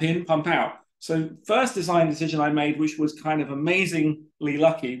 pump in, pump out. So first design decision I made, which was kind of amazingly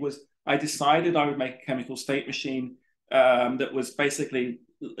lucky, was I decided I would make a chemical state machine that was basically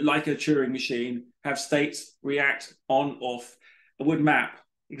like a Turing machine, have states react on, off, would map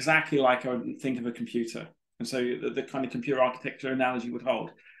exactly like I would think of a computer. And so the kind of computer architecture analogy would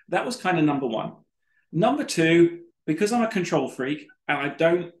hold. That was kind of number one. Number two, because I'm a control freak and I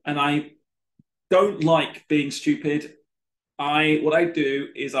don't like being stupid, what I do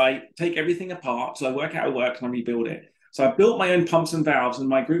is I take everything apart. So I work out how it works and I rebuild it. So I built my own pumps and valves, and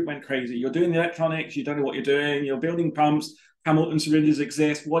my group went crazy. You're doing the electronics, you don't know what you're doing, you're building pumps, Hamilton syringes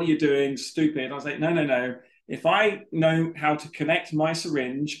exist. What are you doing? Stupid. I was like, no, no, no. If I know how to connect my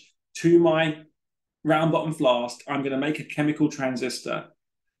syringe to my round bottom flask, I'm going to make a chemical transistor.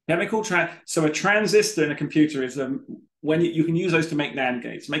 So a transistor in a computer is when you can use those to make NAND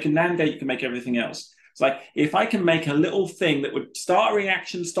gates. Make a NAND gate, you can make everything else. It's like if I can make a little thing that would start a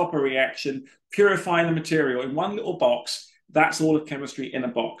reaction, stop a reaction, purify the material in one little box, that's all of chemistry in a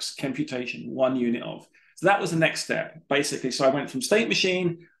box, chemputation, one unit of. So that was the next step, basically. So I went from state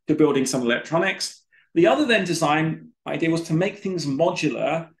machine to building some electronics. The other then design idea was to make things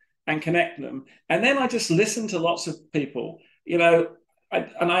modular and connect them. And then I just listened to lots of people,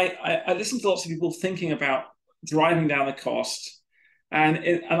 I listened to lots of people thinking about driving down the cost.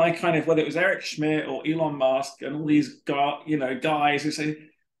 And I kind of, whether it was Eric Schmidt or Elon Musk and all these guys who say,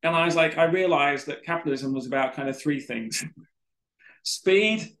 and I was like, I realized that capitalism was about kind of three things: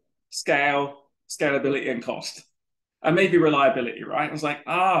 speed, scale, scalability, and cost, and maybe reliability, right? I was like,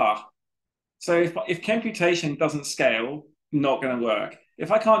 so if computation doesn't scale, not going to work.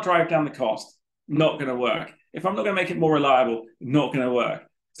 If I can't drive down the cost, not going to work. If I'm not going to make it more reliable, not going to work.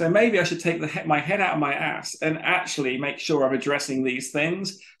 So maybe I should take my head out of my ass and actually make sure I'm addressing these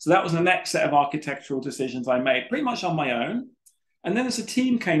things. So that was the next set of architectural decisions I made, pretty much on my own. And then as a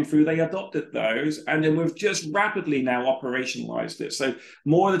team came through, they adopted those, and then we've just rapidly now operationalized it. So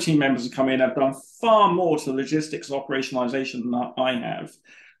more of the team members have come in, have done far more to the logistics of operationalization than I have.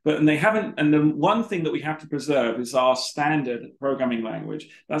 But they haven't, and the one thing that we have to preserve is our standard programming language.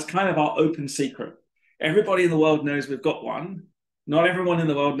 That's kind of our open secret. Everybody in the world knows we've got one. Not everyone in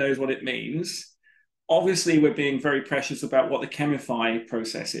the world knows what it means. Obviously, we're being very precious about what the Chemify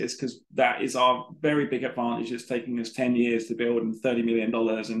process is, because that is our very big advantage. It's taking us 10 years to build and $30 million,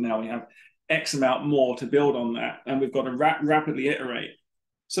 and now we have X amount more to build on that, and we've got to rapidly iterate.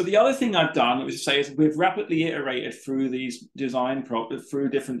 So the other thing I've done, which is we've rapidly iterated through these through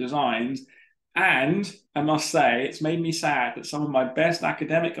different designs, and I must say, it's made me sad that some of my best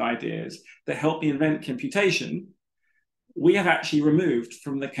academic ideas that helped me invent computation, we have actually removed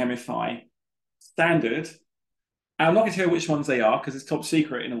from the Chemify standard. And I'm not going to tell you which ones they are because it's top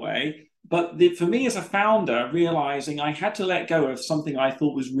secret in a way. But for me as a founder, realizing I had to let go of something I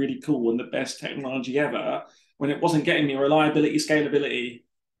thought was really cool and the best technology ever when it wasn't getting me reliability, scalability,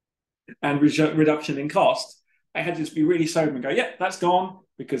 and reduction in cost, I had to just be really sober and go, yeah, that's gone,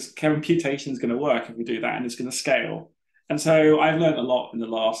 because computation is going to work if we do that, and it's going to scale. And so I've learned a lot in the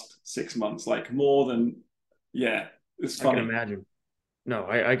last 6 months, like more than, yeah, it's I can funny. imagine. No,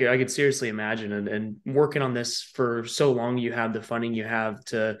 I could seriously imagine, and working on this for so long, you have the funding you have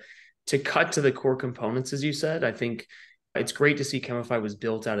to cut to the core components, as you said. I think it's great to see Chemify was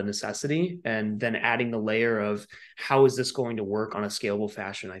built out of necessity, and then adding the layer of how is this going to work on a scalable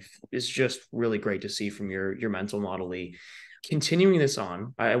fashion is just really great to see from your mental model, Lee. Continuing this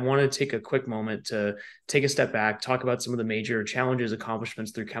on, I want to take a quick moment to take a step back, talk about some of the major challenges,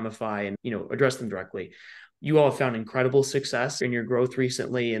 accomplishments through Chemify, and address them directly. You all have found incredible success in your growth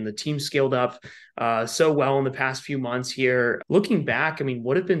recently, and the team scaled up so well in the past few months here. Looking back, I mean,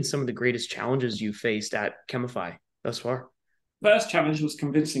 what have been some of the greatest challenges you faced at Chemify thus far? First challenge was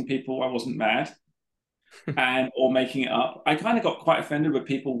convincing people I wasn't mad or making it up. I kind of got quite offended when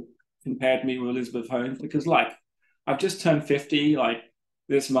people compared me with Elizabeth Holmes, because I've just turned 50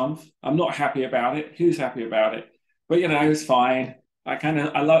 this month. I'm not happy about it. Who's happy about it? But it's fine. I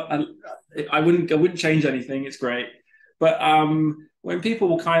wouldn't change anything. It's great. But when people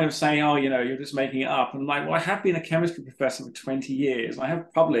will kind of say, oh, you're just making it up, I'm like, well, I have been a chemistry professor for 20 years. I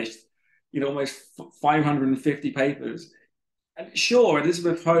have published, almost 550 papers. And sure,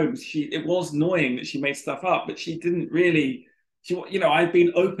 Elizabeth Holmes, it was annoying that she made stuff up, but she didn't really, I've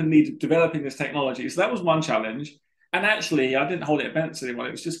been openly developing this technology. So that was one challenge. And actually, I didn't hold it against anyone.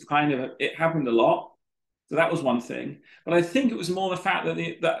 It was just kind of, it happened a lot. So that was one thing. But I think it was more the fact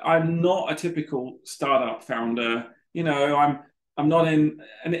that I'm not a typical startup founder. I'm not in,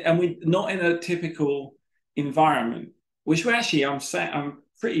 and we're not in a typical environment, which I'm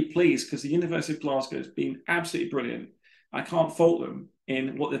pretty pleased, because the University of Glasgow has been absolutely brilliant. I can't fault them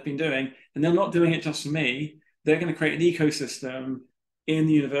in what they've been doing. And they're not doing it just for me. They're going to create an ecosystem in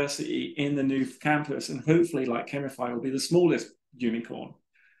the university, in the new campus, and hopefully, like Chemify, will be the smallest unicorn,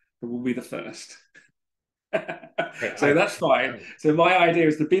 but will be the first. So that's fine. So my idea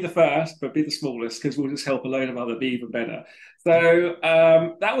is to be the first, but be the smallest, because we'll just help a load of other be even better. So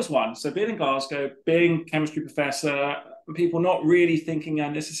that was one. So being in Glasgow, being chemistry professor, people not really thinking I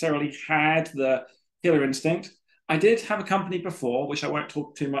necessarily had the killer instinct. I did have a company before, which I won't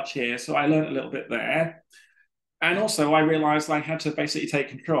talk too much here. So I learned a little bit there. And also I realized I had to basically take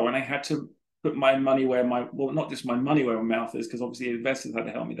control, and I had to put my money where my, well, not just my money where my mouth is, because obviously investors had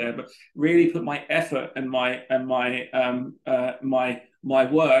to help me there, but really put my effort and my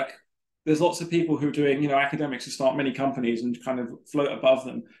work. There's lots of people who are doing, academics who start many companies and kind of float above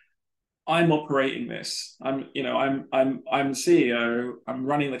them. I'm operating this. I'm the CEO. I'm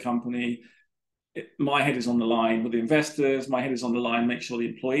running the company. My head is on the line with the investors. My head is on the line. Make sure the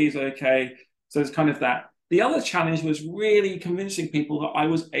employees are okay. So it's kind of that. The other challenge was really convincing people that I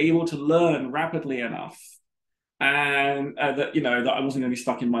was able to learn rapidly enough, and that I wasn't going to be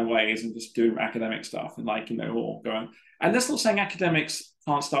stuck in my ways and just doing academic stuff and or going. And that's not saying academics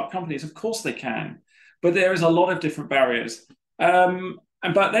can't start companies. Of course they can, but there is a lot of different barriers.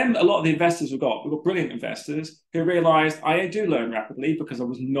 But then a lot of the investors we've got brilliant investors who realized I do learn rapidly, because I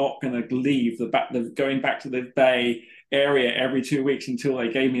was not going to leave going back to the Bay Area every 2 weeks until they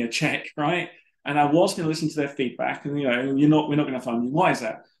gave me a check, right? And I was going to listen to their feedback, and we're not going to fund you. Why is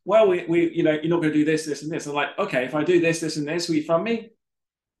that? Well, you're not going to do this, this, and this. I'm like, okay, if I do this, this, and this, will you fund me?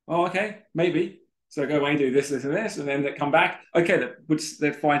 Oh, okay, maybe. So I go away and do this, this, and this, and then they come back. Okay,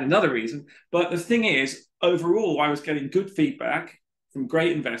 they'd find another reason. But the thing is, overall, I was getting good feedback from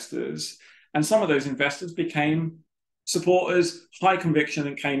great investors, and some of those investors became supporters, high conviction,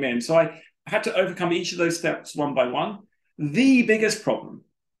 and came in. So I had to overcome each of those steps one by one. The biggest problem: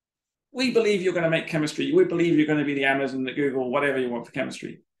 we believe you're going to make chemistry. We believe you're going to be the Amazon, the Google, whatever you want for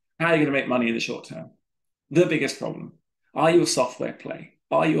chemistry. How are you going to make money in the short term? The biggest problem: are you a software play?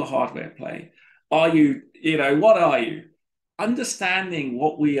 Are you a hardware play? Are you, what are you? Understanding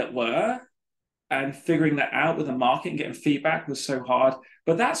what we were and figuring that out with the market and getting feedback was so hard.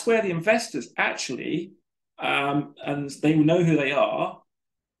 But that's where the investors actually, and they know who they are,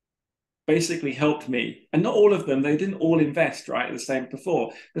 basically helped me. And not all of them, they didn't all invest, right, the same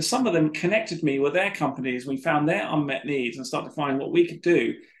before. But some of them connected me with their companies. We found their unmet needs and started to find what we could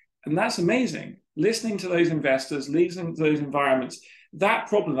do. And that's amazing. Listening to those investors, listening to those environments, that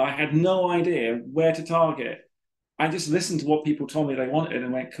problem, I had no idea where to target. I just listened to what people told me they wanted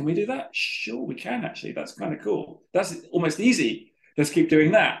and went, can we do that? Sure, we can actually. That's kind of cool. That's almost easy. Let's keep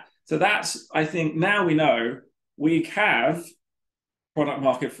doing that. So that's, I think now we know we have product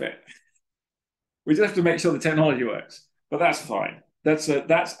market fit. We just have to make sure the technology works, but that's fine. That's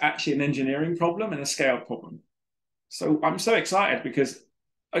actually an engineering problem and a scale problem. So I'm so excited because,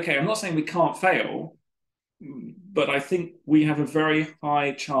 okay, I'm not saying we can't fail, but I think we have a very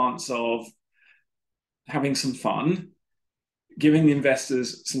high chance of having some fun, giving the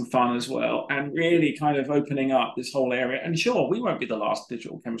investors some fun as well, and really kind of opening up this whole area. And sure, we won't be the last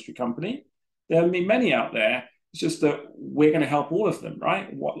digital chemistry company. There'll be many out there. It's just that we're going to help all of them,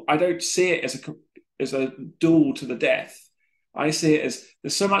 right? I don't see it as a duel to the death. I see it as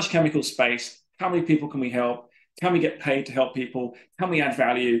there's so much chemical space. How many people can we help? Can we get paid to help people? Can we add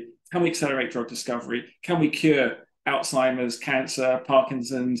value? Can we accelerate drug discovery? Can we cure Alzheimer's, cancer,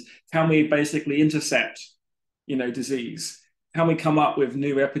 Parkinson's? Can we basically intercept, disease? Can we come up with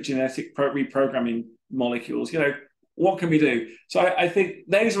new epigenetic reprogramming molecules? What can we do? So I think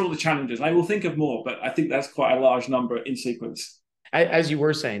those are all the challenges. I will think of more, but I think that's quite a large number in sequence. As you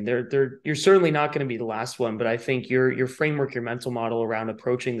were saying, you're certainly not going to be the last one, but I think your framework, your mental model around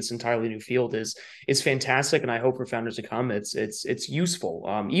approaching this entirely new field is fantastic, and I hope for founders to come, it's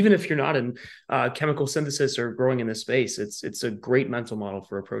useful. Even if you're not in chemical synthesis or growing in this space, it's a great mental model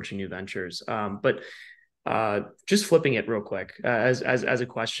for approaching new ventures. But just flipping it real quick as a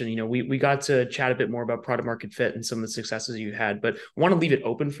question, we got to chat a bit more about product market fit and some of the successes you had, but I want to leave it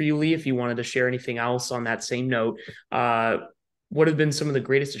open for you, Lee, if you wanted to share anything else on that same note. What have been some of the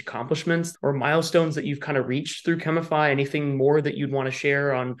greatest accomplishments or milestones that you've kind of reached through Chemify? Anything more that you'd want to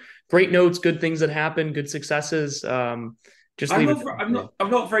share on great notes, good things that happen, good successes? Just leave I'm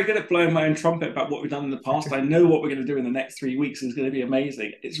not very good at blowing my own trumpet about what we've done in the past. I know what we're going to do in the next 3 weeks is going to be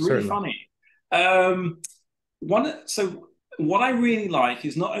amazing. It's really funny. So what I really like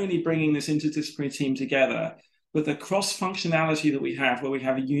is not only bringing this interdisciplinary team together, but the cross-functionality that we have, where we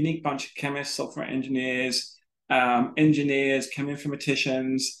have a unique bunch of chemists, software engineers, engineers,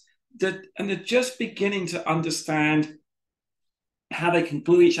 cheminformaticians, and they're just beginning to understand how they can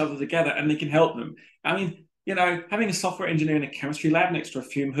glue each other together and they can help them. I mean, having a software engineer in a chemistry lab next to a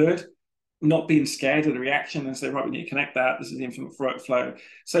fume hood, not being scared of the reaction and say, right, we need to connect that. This is the infinite flow.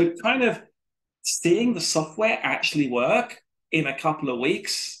 So kind of seeing the software actually work in a couple of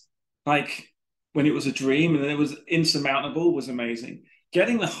weeks, like when it was a dream and then it was insurmountable, was amazing.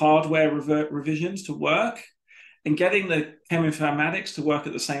 Getting the hardware revisions to work and getting the cheminformatics to work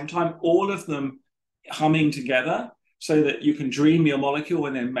at the same time, all of them humming together so that you can dream your molecule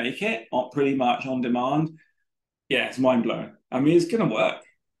and then make it pretty much on demand. Yeah, it's mind blowing. I mean, it's going to work.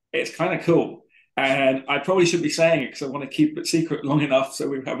 It's kind of cool. And I probably should be saying it because I want to keep it secret long enough so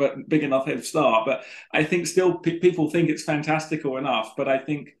we have a big enough head start. But I think still people think it's fantastical enough. But I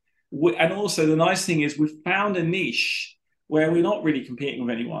think, and also the nice thing is we've found a niche where we're not really competing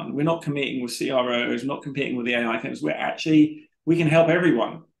with anyone. We're not competing with CROs, we're not competing with the AI companies. We can help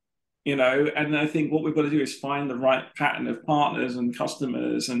everyone, and I think what we've got to do is find the right pattern of partners and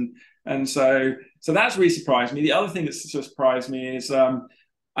customers. And so that's really surprised me. The other thing that's surprised me is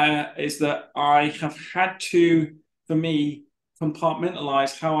that I have had to, for me,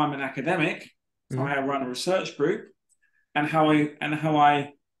 compartmentalize how I'm an academic, how I run a research group, and how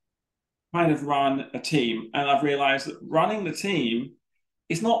I kind of run a team. And I've realized that running the team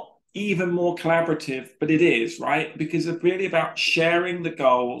is not even more collaborative, but it is, right? Because it's really about sharing the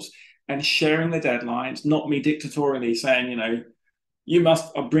goals and sharing the deadlines, not me dictatorially saying, you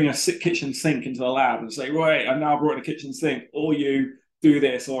must bring a kitchen sink into the lab and say, right, I've now brought a kitchen sink, or you do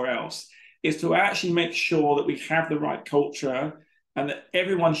this or else. Is to actually make sure that we have the right culture and that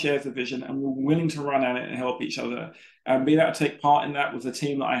everyone shares the vision and we're willing to run at it and help each other and being able to take part in that with the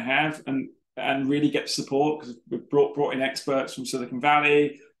team that I have and really get support because we've brought in experts from Silicon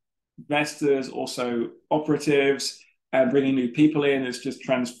Valley, investors, also operatives, and bringing new people in has just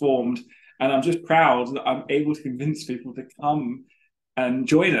transformed. And I'm just proud that I'm able to convince people to come and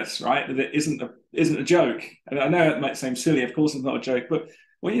join us, right? That it isn't a joke. And I know it might seem silly, of course it's not a joke, but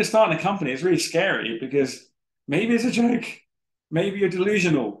when you're starting a company, it's really scary because maybe it's a joke, maybe you're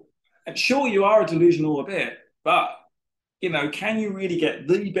delusional. And sure, you are delusional a bit, but can you really get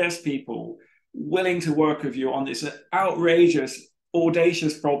the best people willing to work with you on this outrageous,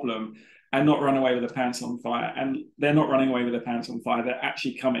 audacious problem and not run away with their pants on fire? And they're not running away with their pants on fire, they're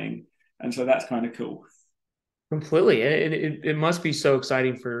actually coming. And so that's kind of cool. Completely. And it must be so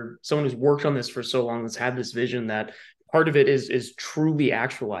exciting for someone who's worked on this for so long, that's had this vision that part of it is truly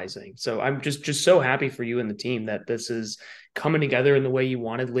actualizing. So I'm just so happy for you and the team that this is coming together in the way you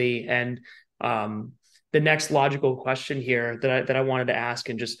wanted, Lee. And the next logical question here that I wanted to ask,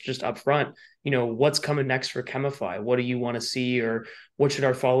 and just up front, what's coming next for Chemify? What do you want to see, or what should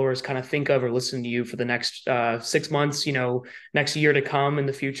our followers kind of think of or listen to you for the next 6 months, next year to come, in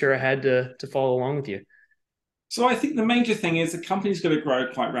the future ahead to follow along with you? So I think the major thing is the company's going to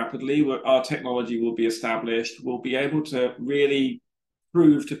grow quite rapidly. Our technology will be established. We'll be able to really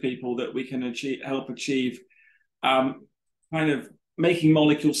prove to people that we can help achieve kind of making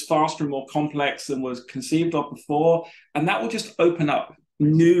molecules faster and more complex than was conceived of before. And that will just open up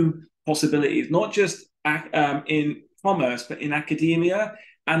new possibilities, not just in commerce, but in academia.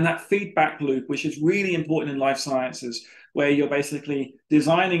 And that feedback loop, which is really important in life sciences, where you're basically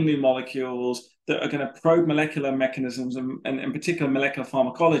designing new molecules that are going to probe molecular mechanisms and in particular molecular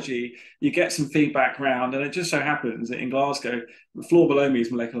pharmacology. You get some feedback round, and it just so happens that in Glasgow, the floor below me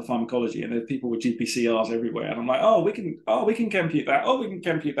is molecular pharmacology, and there's people with GPCRs everywhere. And I'm like, we can compute that. We can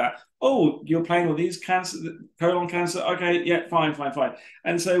compute that. You're playing with these cancer, colon cancer. Okay, yeah, fine.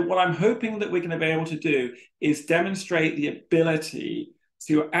 And so what I'm hoping that we're going to be able to do is demonstrate the ability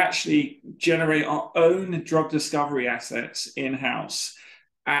to actually generate our own drug discovery assets in-house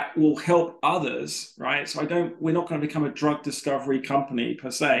will help others, right? So we're not going to become a drug discovery company per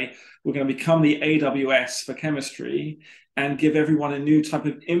se. We're going to become the AWS for chemistry and give everyone a new type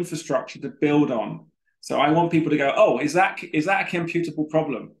of infrastructure to build on. So I want people to go, is that a computable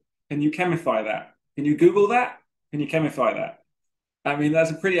problem? Can you chemify that? Can you Google that? Can you chemify that? I mean,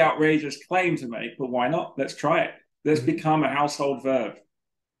 that's a pretty outrageous claim to make, but why not? Let's try it. Let's become a household verb.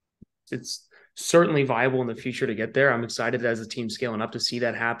 It's certainly viable in the future to get there. I'm excited as a team scaling up to see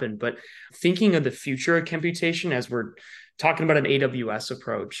that happen. But thinking of the future of computation, as we're talking about an AWS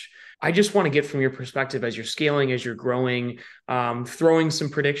approach, I just want to get from your perspective as you're scaling, as you're growing, throwing some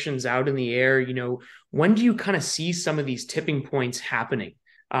predictions out in the air, when do you kind of see some of these tipping points happening?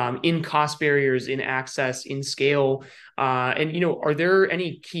 In cost barriers, in access, in scale, and are there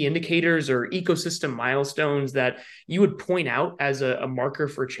any key indicators or ecosystem milestones that you would point out as a marker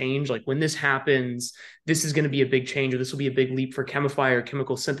for change? Like when this happens, this is going to be a big change, or this will be a big leap for Chemify or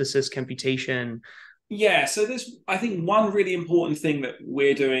chemical synthesis, computation. Yeah, so there's, I think, one really important thing that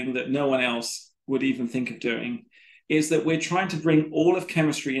we're doing that no one else would even think of doing is that we're trying to bring all of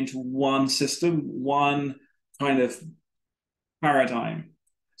chemistry into one system, one kind of paradigm.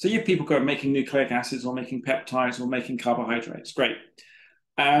 So you have people go making nucleic acids or making peptides or making carbohydrates. Great.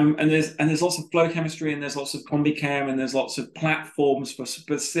 And there's lots of flow chemistry and there's lots of combi chem and there's lots of platforms for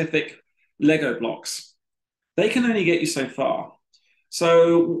specific Lego blocks. They can only get you so far.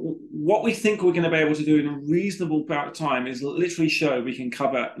 So what we think we're going to be able to do in a reasonable amount of time is literally show we can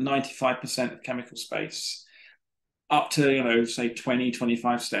cover 95% of chemical space up to, say 20,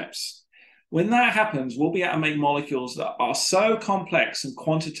 25 steps. When that happens, we'll be able to make molecules that are so complex and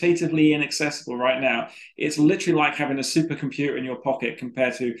quantitatively inaccessible right now. It's literally like having a supercomputer in your pocket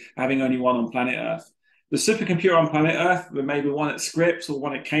compared to having only one on planet Earth. The supercomputer on planet Earth, there may be one at Scripps or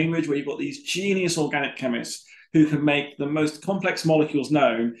one at Cambridge, where you've got these genius organic chemists who can make the most complex molecules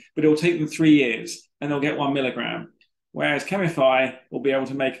known, but it will take them 3 years and they'll get 1 milligram. Whereas Chemify will be able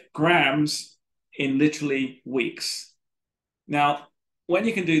to make grams in literally weeks. Now, when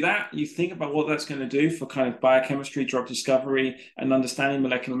you can do that, you think about what that's going to do for kind of biochemistry, drug discovery, and understanding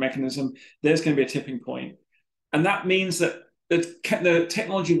molecular mechanism. There's going to be a tipping point. And that means that the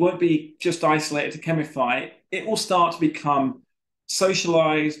technology won't be just isolated to Chemify. It will start to become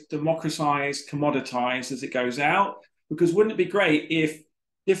socialized, democratized, commoditized as it goes out. Because wouldn't it be great if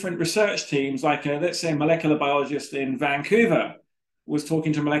different research teams, like let's say a molecular biologist in Vancouver was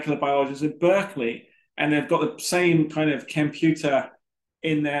talking to molecular biologists at Berkeley, and they've got the same kind of computer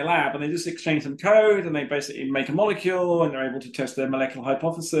in their lab, and they just exchange some code, and they basically make a molecule, and they're able to test their molecular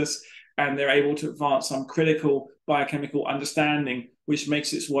hypothesis, and they're able to advance some critical biochemical understanding, which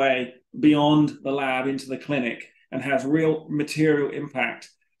makes its way beyond the lab into the clinic and has real material impact.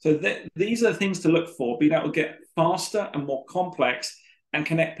 So these are the things to look for, being able to get faster and more complex and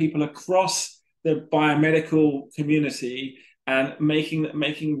connect people across the biomedical community and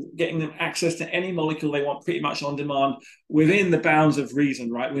getting them access to any molecule they want pretty much on demand within the bounds of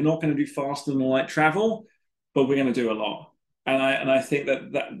reason, right? We're not going to do faster than light travel, but we're going to do a lot. And I think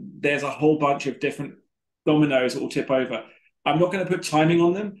that there's a whole bunch of different dominoes that will tip over. I'm not going to put timing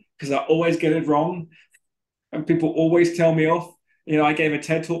on them because I always get it wrong and people always tell me off. I gave a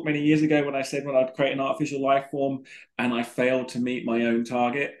TED talk many years ago when I said when I'd create an artificial life form and I failed to meet my own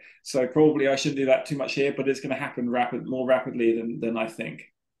target. So probably I shouldn't do that too much here, but it's going to happen more rapidly than I think.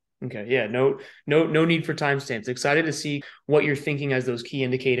 Okay. Yeah. No need for timestamps. Excited to see what you're thinking as those key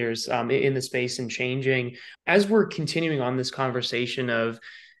indicators in the space and changing as we're continuing on this conversation of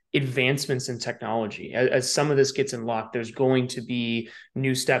advancements in technology. As some of this gets unlocked, there's going to be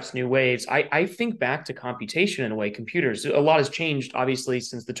new steps, new waves. I think back to computation in a way, computers. A lot has changed, obviously,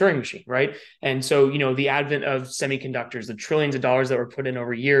 since the Turing machine, right? And so, the advent of semiconductors, the trillions of dollars that were put in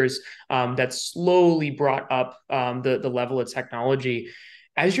over years, that slowly brought up the level of technology.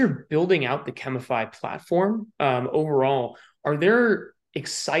 As you're building out the Chemify platform overall, are there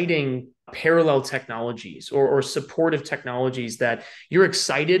exciting parallel technologies or supportive technologies that you're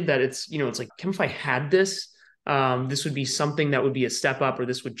excited that it's like Chemify had this? This would be something that would be a step up, or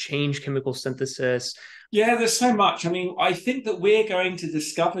this would change chemical synthesis. Yeah, there's so much. I mean, I think that we're going to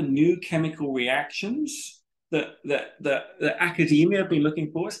discover new chemical reactions that academia have been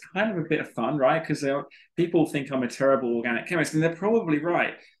looking for. It's kind of a bit of fun, right? Because people think I'm a terrible organic chemist, and they're probably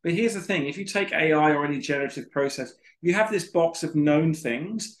right. But here's the thing: if you take AI or any generative process, you have this box of known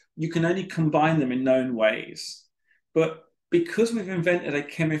things. You can only combine them in known ways. But because we've invented a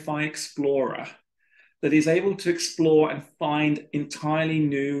Chemify Explorer that is able to explore and find entirely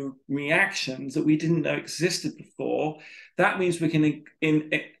new reactions that we didn't know existed before, that means we can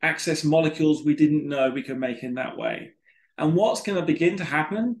access molecules we didn't know we could make in that way. And what's going to begin to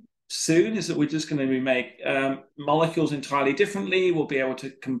happen soon is that we're just going to make molecules entirely differently. We'll be able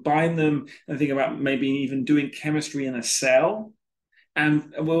to combine them and think about maybe even doing chemistry in a cell.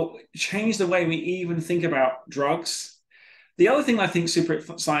 And we'll change the way we even think about drugs. The other thing I think super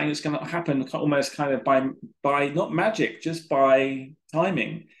exciting is going to happen almost kind of by not magic, just by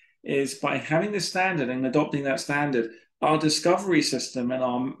timing, is by having this standard and adopting that standard, our discovery system and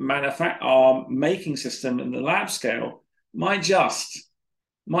our making system in the lab scale might just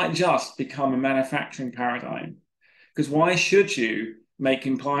become a manufacturing paradigm. Because why should you make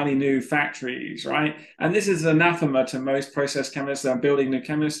entirely new factories, right? And this is anathema to most process chemists that are building new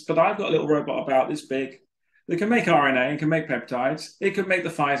chemists, but I've got a little robot about this big that can make RNA and can make peptides. It could make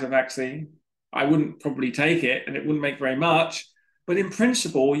the Pfizer vaccine. I wouldn't probably take it and it wouldn't make very much. But in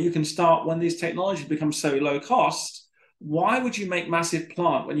principle, you can start when these technologies become so low cost. Why would you make massive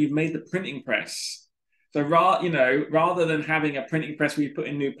plant when you've made the printing press? So rather than having a printing press where you put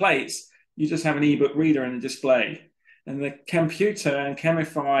in new plates, you just have an ebook reader and a display. And the computer and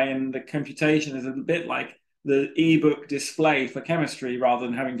Chemify and the computation is a bit like the ebook display for chemistry rather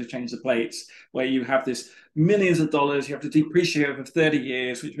than having to change the plates, where you have this millions of dollars, you have to depreciate over 30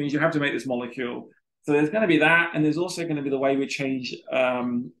 years, which means you have to make this molecule. So there's going to be that, and there's also going to be the way we change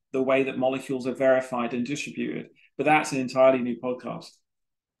the way that molecules are verified and distributed. But that's an entirely new podcast.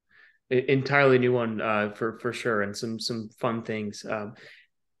 Entirely new one for sure, and some fun things.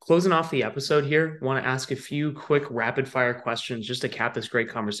 Closing off the episode here, I want to ask a few quick rapid fire questions just to cap this great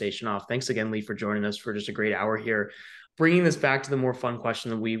conversation off. Thanks again, Lee, for joining us for just a great hour here. Bringing this back to the more fun question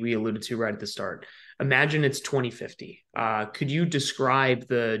that we alluded to right at the start. Imagine it's 2050. Could you describe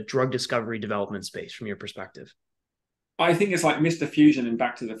the drug discovery development space from your perspective? I think it's like Mr. Fusion in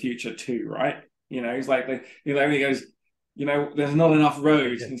Back to the Future 2, right? He's like, he goes, there's not enough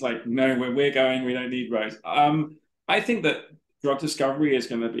roads. He's like, no, where we're going, we don't need roads. I think that drug discovery is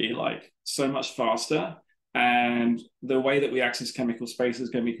going to be like so much faster, and the way that we access chemical space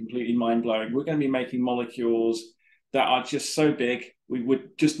is going to be completely mind-blowing. We're going to be making molecules that are just so big we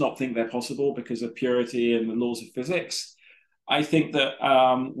would just not think they're possible because of purity and the laws of physics. I think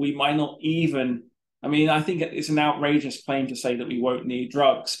that we might not even, I think it's an outrageous claim to say that we won't need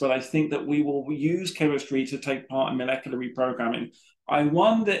drugs, but I think that we will use chemistry to take part in molecular reprogramming. I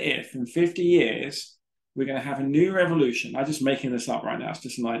wonder if in 50 years, we're going to have a new revolution. I'm just making this up right now. It's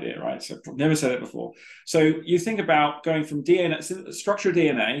just an idea, right? So I've never said it before. So you think about going from DNA, structured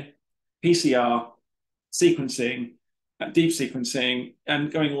DNA, PCR, sequencing, deep sequencing,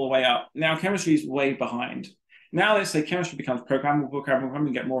 and going all the way up. Now chemistry is way behind. Now let's say chemistry becomes programmable,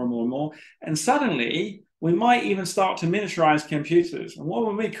 and get more and more and more. And suddenly we might even start to miniaturize computers. And what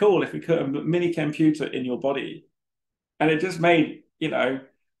would be cool if we put a mini computer in your body and it just made,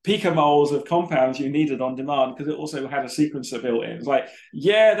 picomoles of compounds you needed on demand because it also had a sequencer built in. It's like,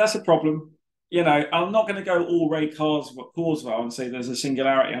 yeah, that's a problem. I'm not going to go all Ray Kurzweil and say there's a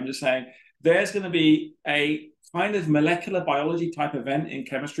singularity. I'm just saying there's going to be a kind of molecular biology type event in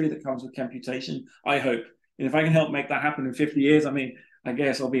chemistry that comes with computation, I hope. And if I can help make that happen in 50 years, I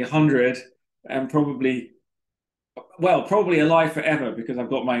guess I'll be 100 and probably alive forever because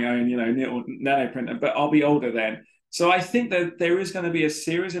I've got my own, nanoprinter, but I'll be older then. So I think that there is going to be a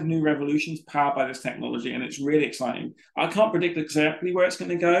series of new revolutions powered by this technology, and it's really exciting. I can't predict exactly where it's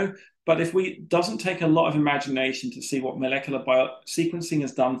going to go, but if we doesn't take a lot of imagination to see what sequencing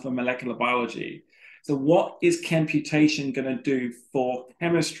has done for molecular biology, so what is computation going to do for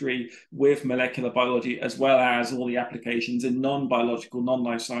chemistry with molecular biology, as well as all the applications in non-biological,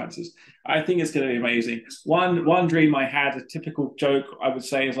 non-life sciences? I think it's going to be amazing. One dream I had, a typical joke I would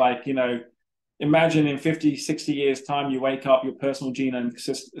say is like, imagine in 50, 60 years' time, you wake up, your personal genome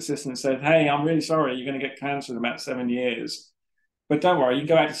assistant says, hey, I'm really sorry, you're going to get cancer in about 7 years. But don't worry, you can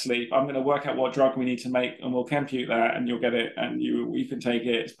go back to sleep. I'm going to work out what drug we need to make, and we'll compute that, and you'll get it, and you can take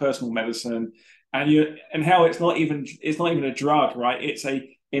it. It's personal medicine. And how it's not even a drug, right? It's an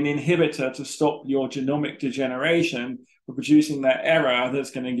inhibitor to stop your genomic degeneration for producing that error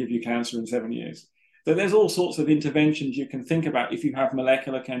that's going to give you cancer in 7 years. So there's all sorts of interventions you can think about if you have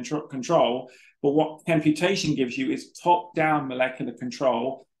molecular control. But what computation gives you is top-down molecular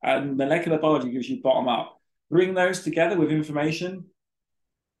control, and molecular biology gives you bottom-up. Bring those together with information,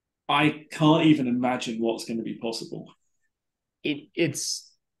 I can't even imagine what's going to be possible.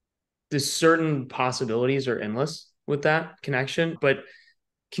 It's the certain possibilities are endless with that connection, but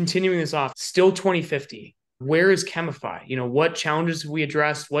continuing this off, still 2050. Where is Chemify? What challenges have we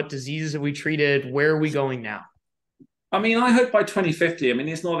addressed? What diseases have we treated? Where are we going now? I hope by 2050,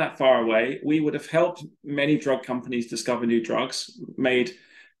 it's not that far away. We would have helped many drug companies discover new drugs,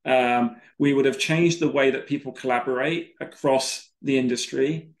 we would have changed the way that people collaborate across the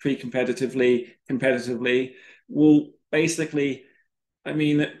industry, competitively. Well, basically,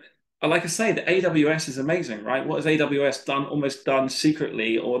 like I say, the AWS is amazing, right? What has AWS almost done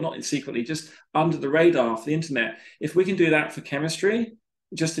secretly, or not secretly, just under the radar for the internet? If we can do that for chemistry,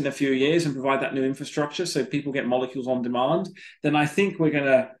 just in a few years, and provide that new infrastructure so people get molecules on demand, then I think we're going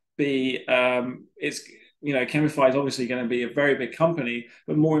to be, Chemify is obviously going to be a very big company,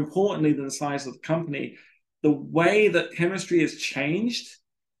 but more importantly than the size of the company, the way that chemistry has changed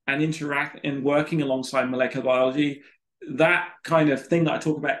and interact in working alongside molecular biology, that kind of thing that I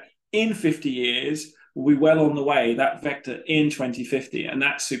talk about in 50 years will be well on the way, that vector in 2050. And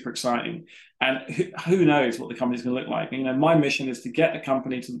that's super exciting. And who knows what the company's going to look like. My mission is to get the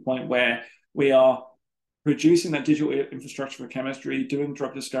company to the point where we are producing that digital infrastructure for chemistry, doing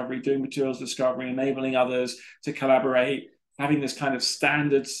drug discovery, doing materials discovery, enabling others to collaborate, having this kind of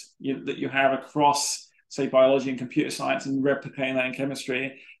standards that you have across say, biology and computer science and replicating that in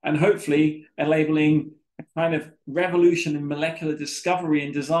chemistry, and hopefully enabling a kind of revolution in molecular discovery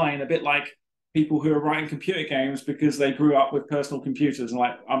and design, a bit like people who are writing computer games because they grew up with personal computers and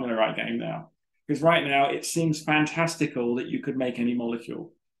like, I'm going to write a game now. Because right now it seems fantastical that you could make any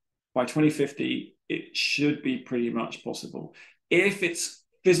molecule. By 2050, it should be pretty much possible. If it's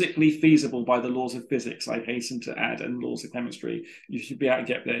physically feasible by the laws of physics, I hasten to add, and laws of chemistry, you should be able to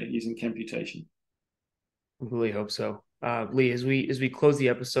get there using computation. Really hope so. Lee, as we close the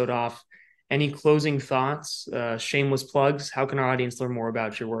episode off, any closing thoughts, shameless plugs? How can our audience learn more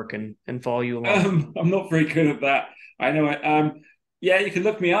about your work and follow you along? I'm not very good at that. I know it. Yeah, you can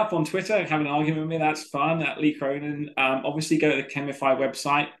look me up on Twitter, have an argument with me. That's fun at Lee Cronin. Obviously, go to the Chemify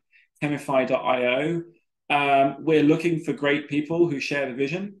website, chemify.io. We're looking for great people who share the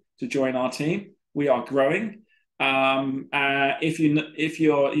vision to join our team. We are growing. If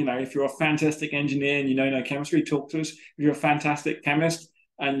you're a fantastic engineer and you know no chemistry, talk to us. If you're a fantastic chemist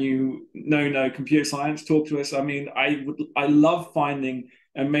and you know no computer science, talk to us. I mean, I love finding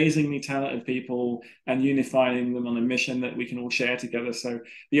amazingly talented people and unifying them on a mission that we can all share together. So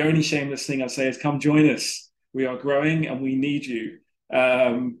the only shameless thing I'd say is come join us. We are growing and we need you.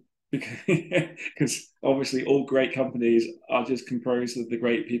 Because obviously all great companies are just composed of the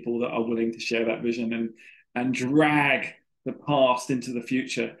great people that are willing to share that vision and drag the past into the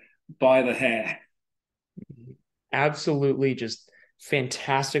future by the hair. Absolutely, just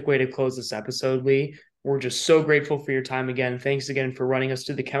fantastic way to close this episode, Lee. We're just so grateful for your time again. Thanks again for running us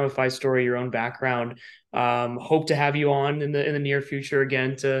through the Chemify story, your own background. Hope to have you on in the near future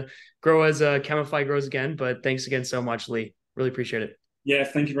again to grow as Chemify grows again. But thanks again so much, Lee. Really appreciate it. Yeah,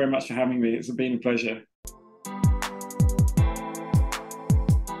 thank you very much for having me. It's been a pleasure.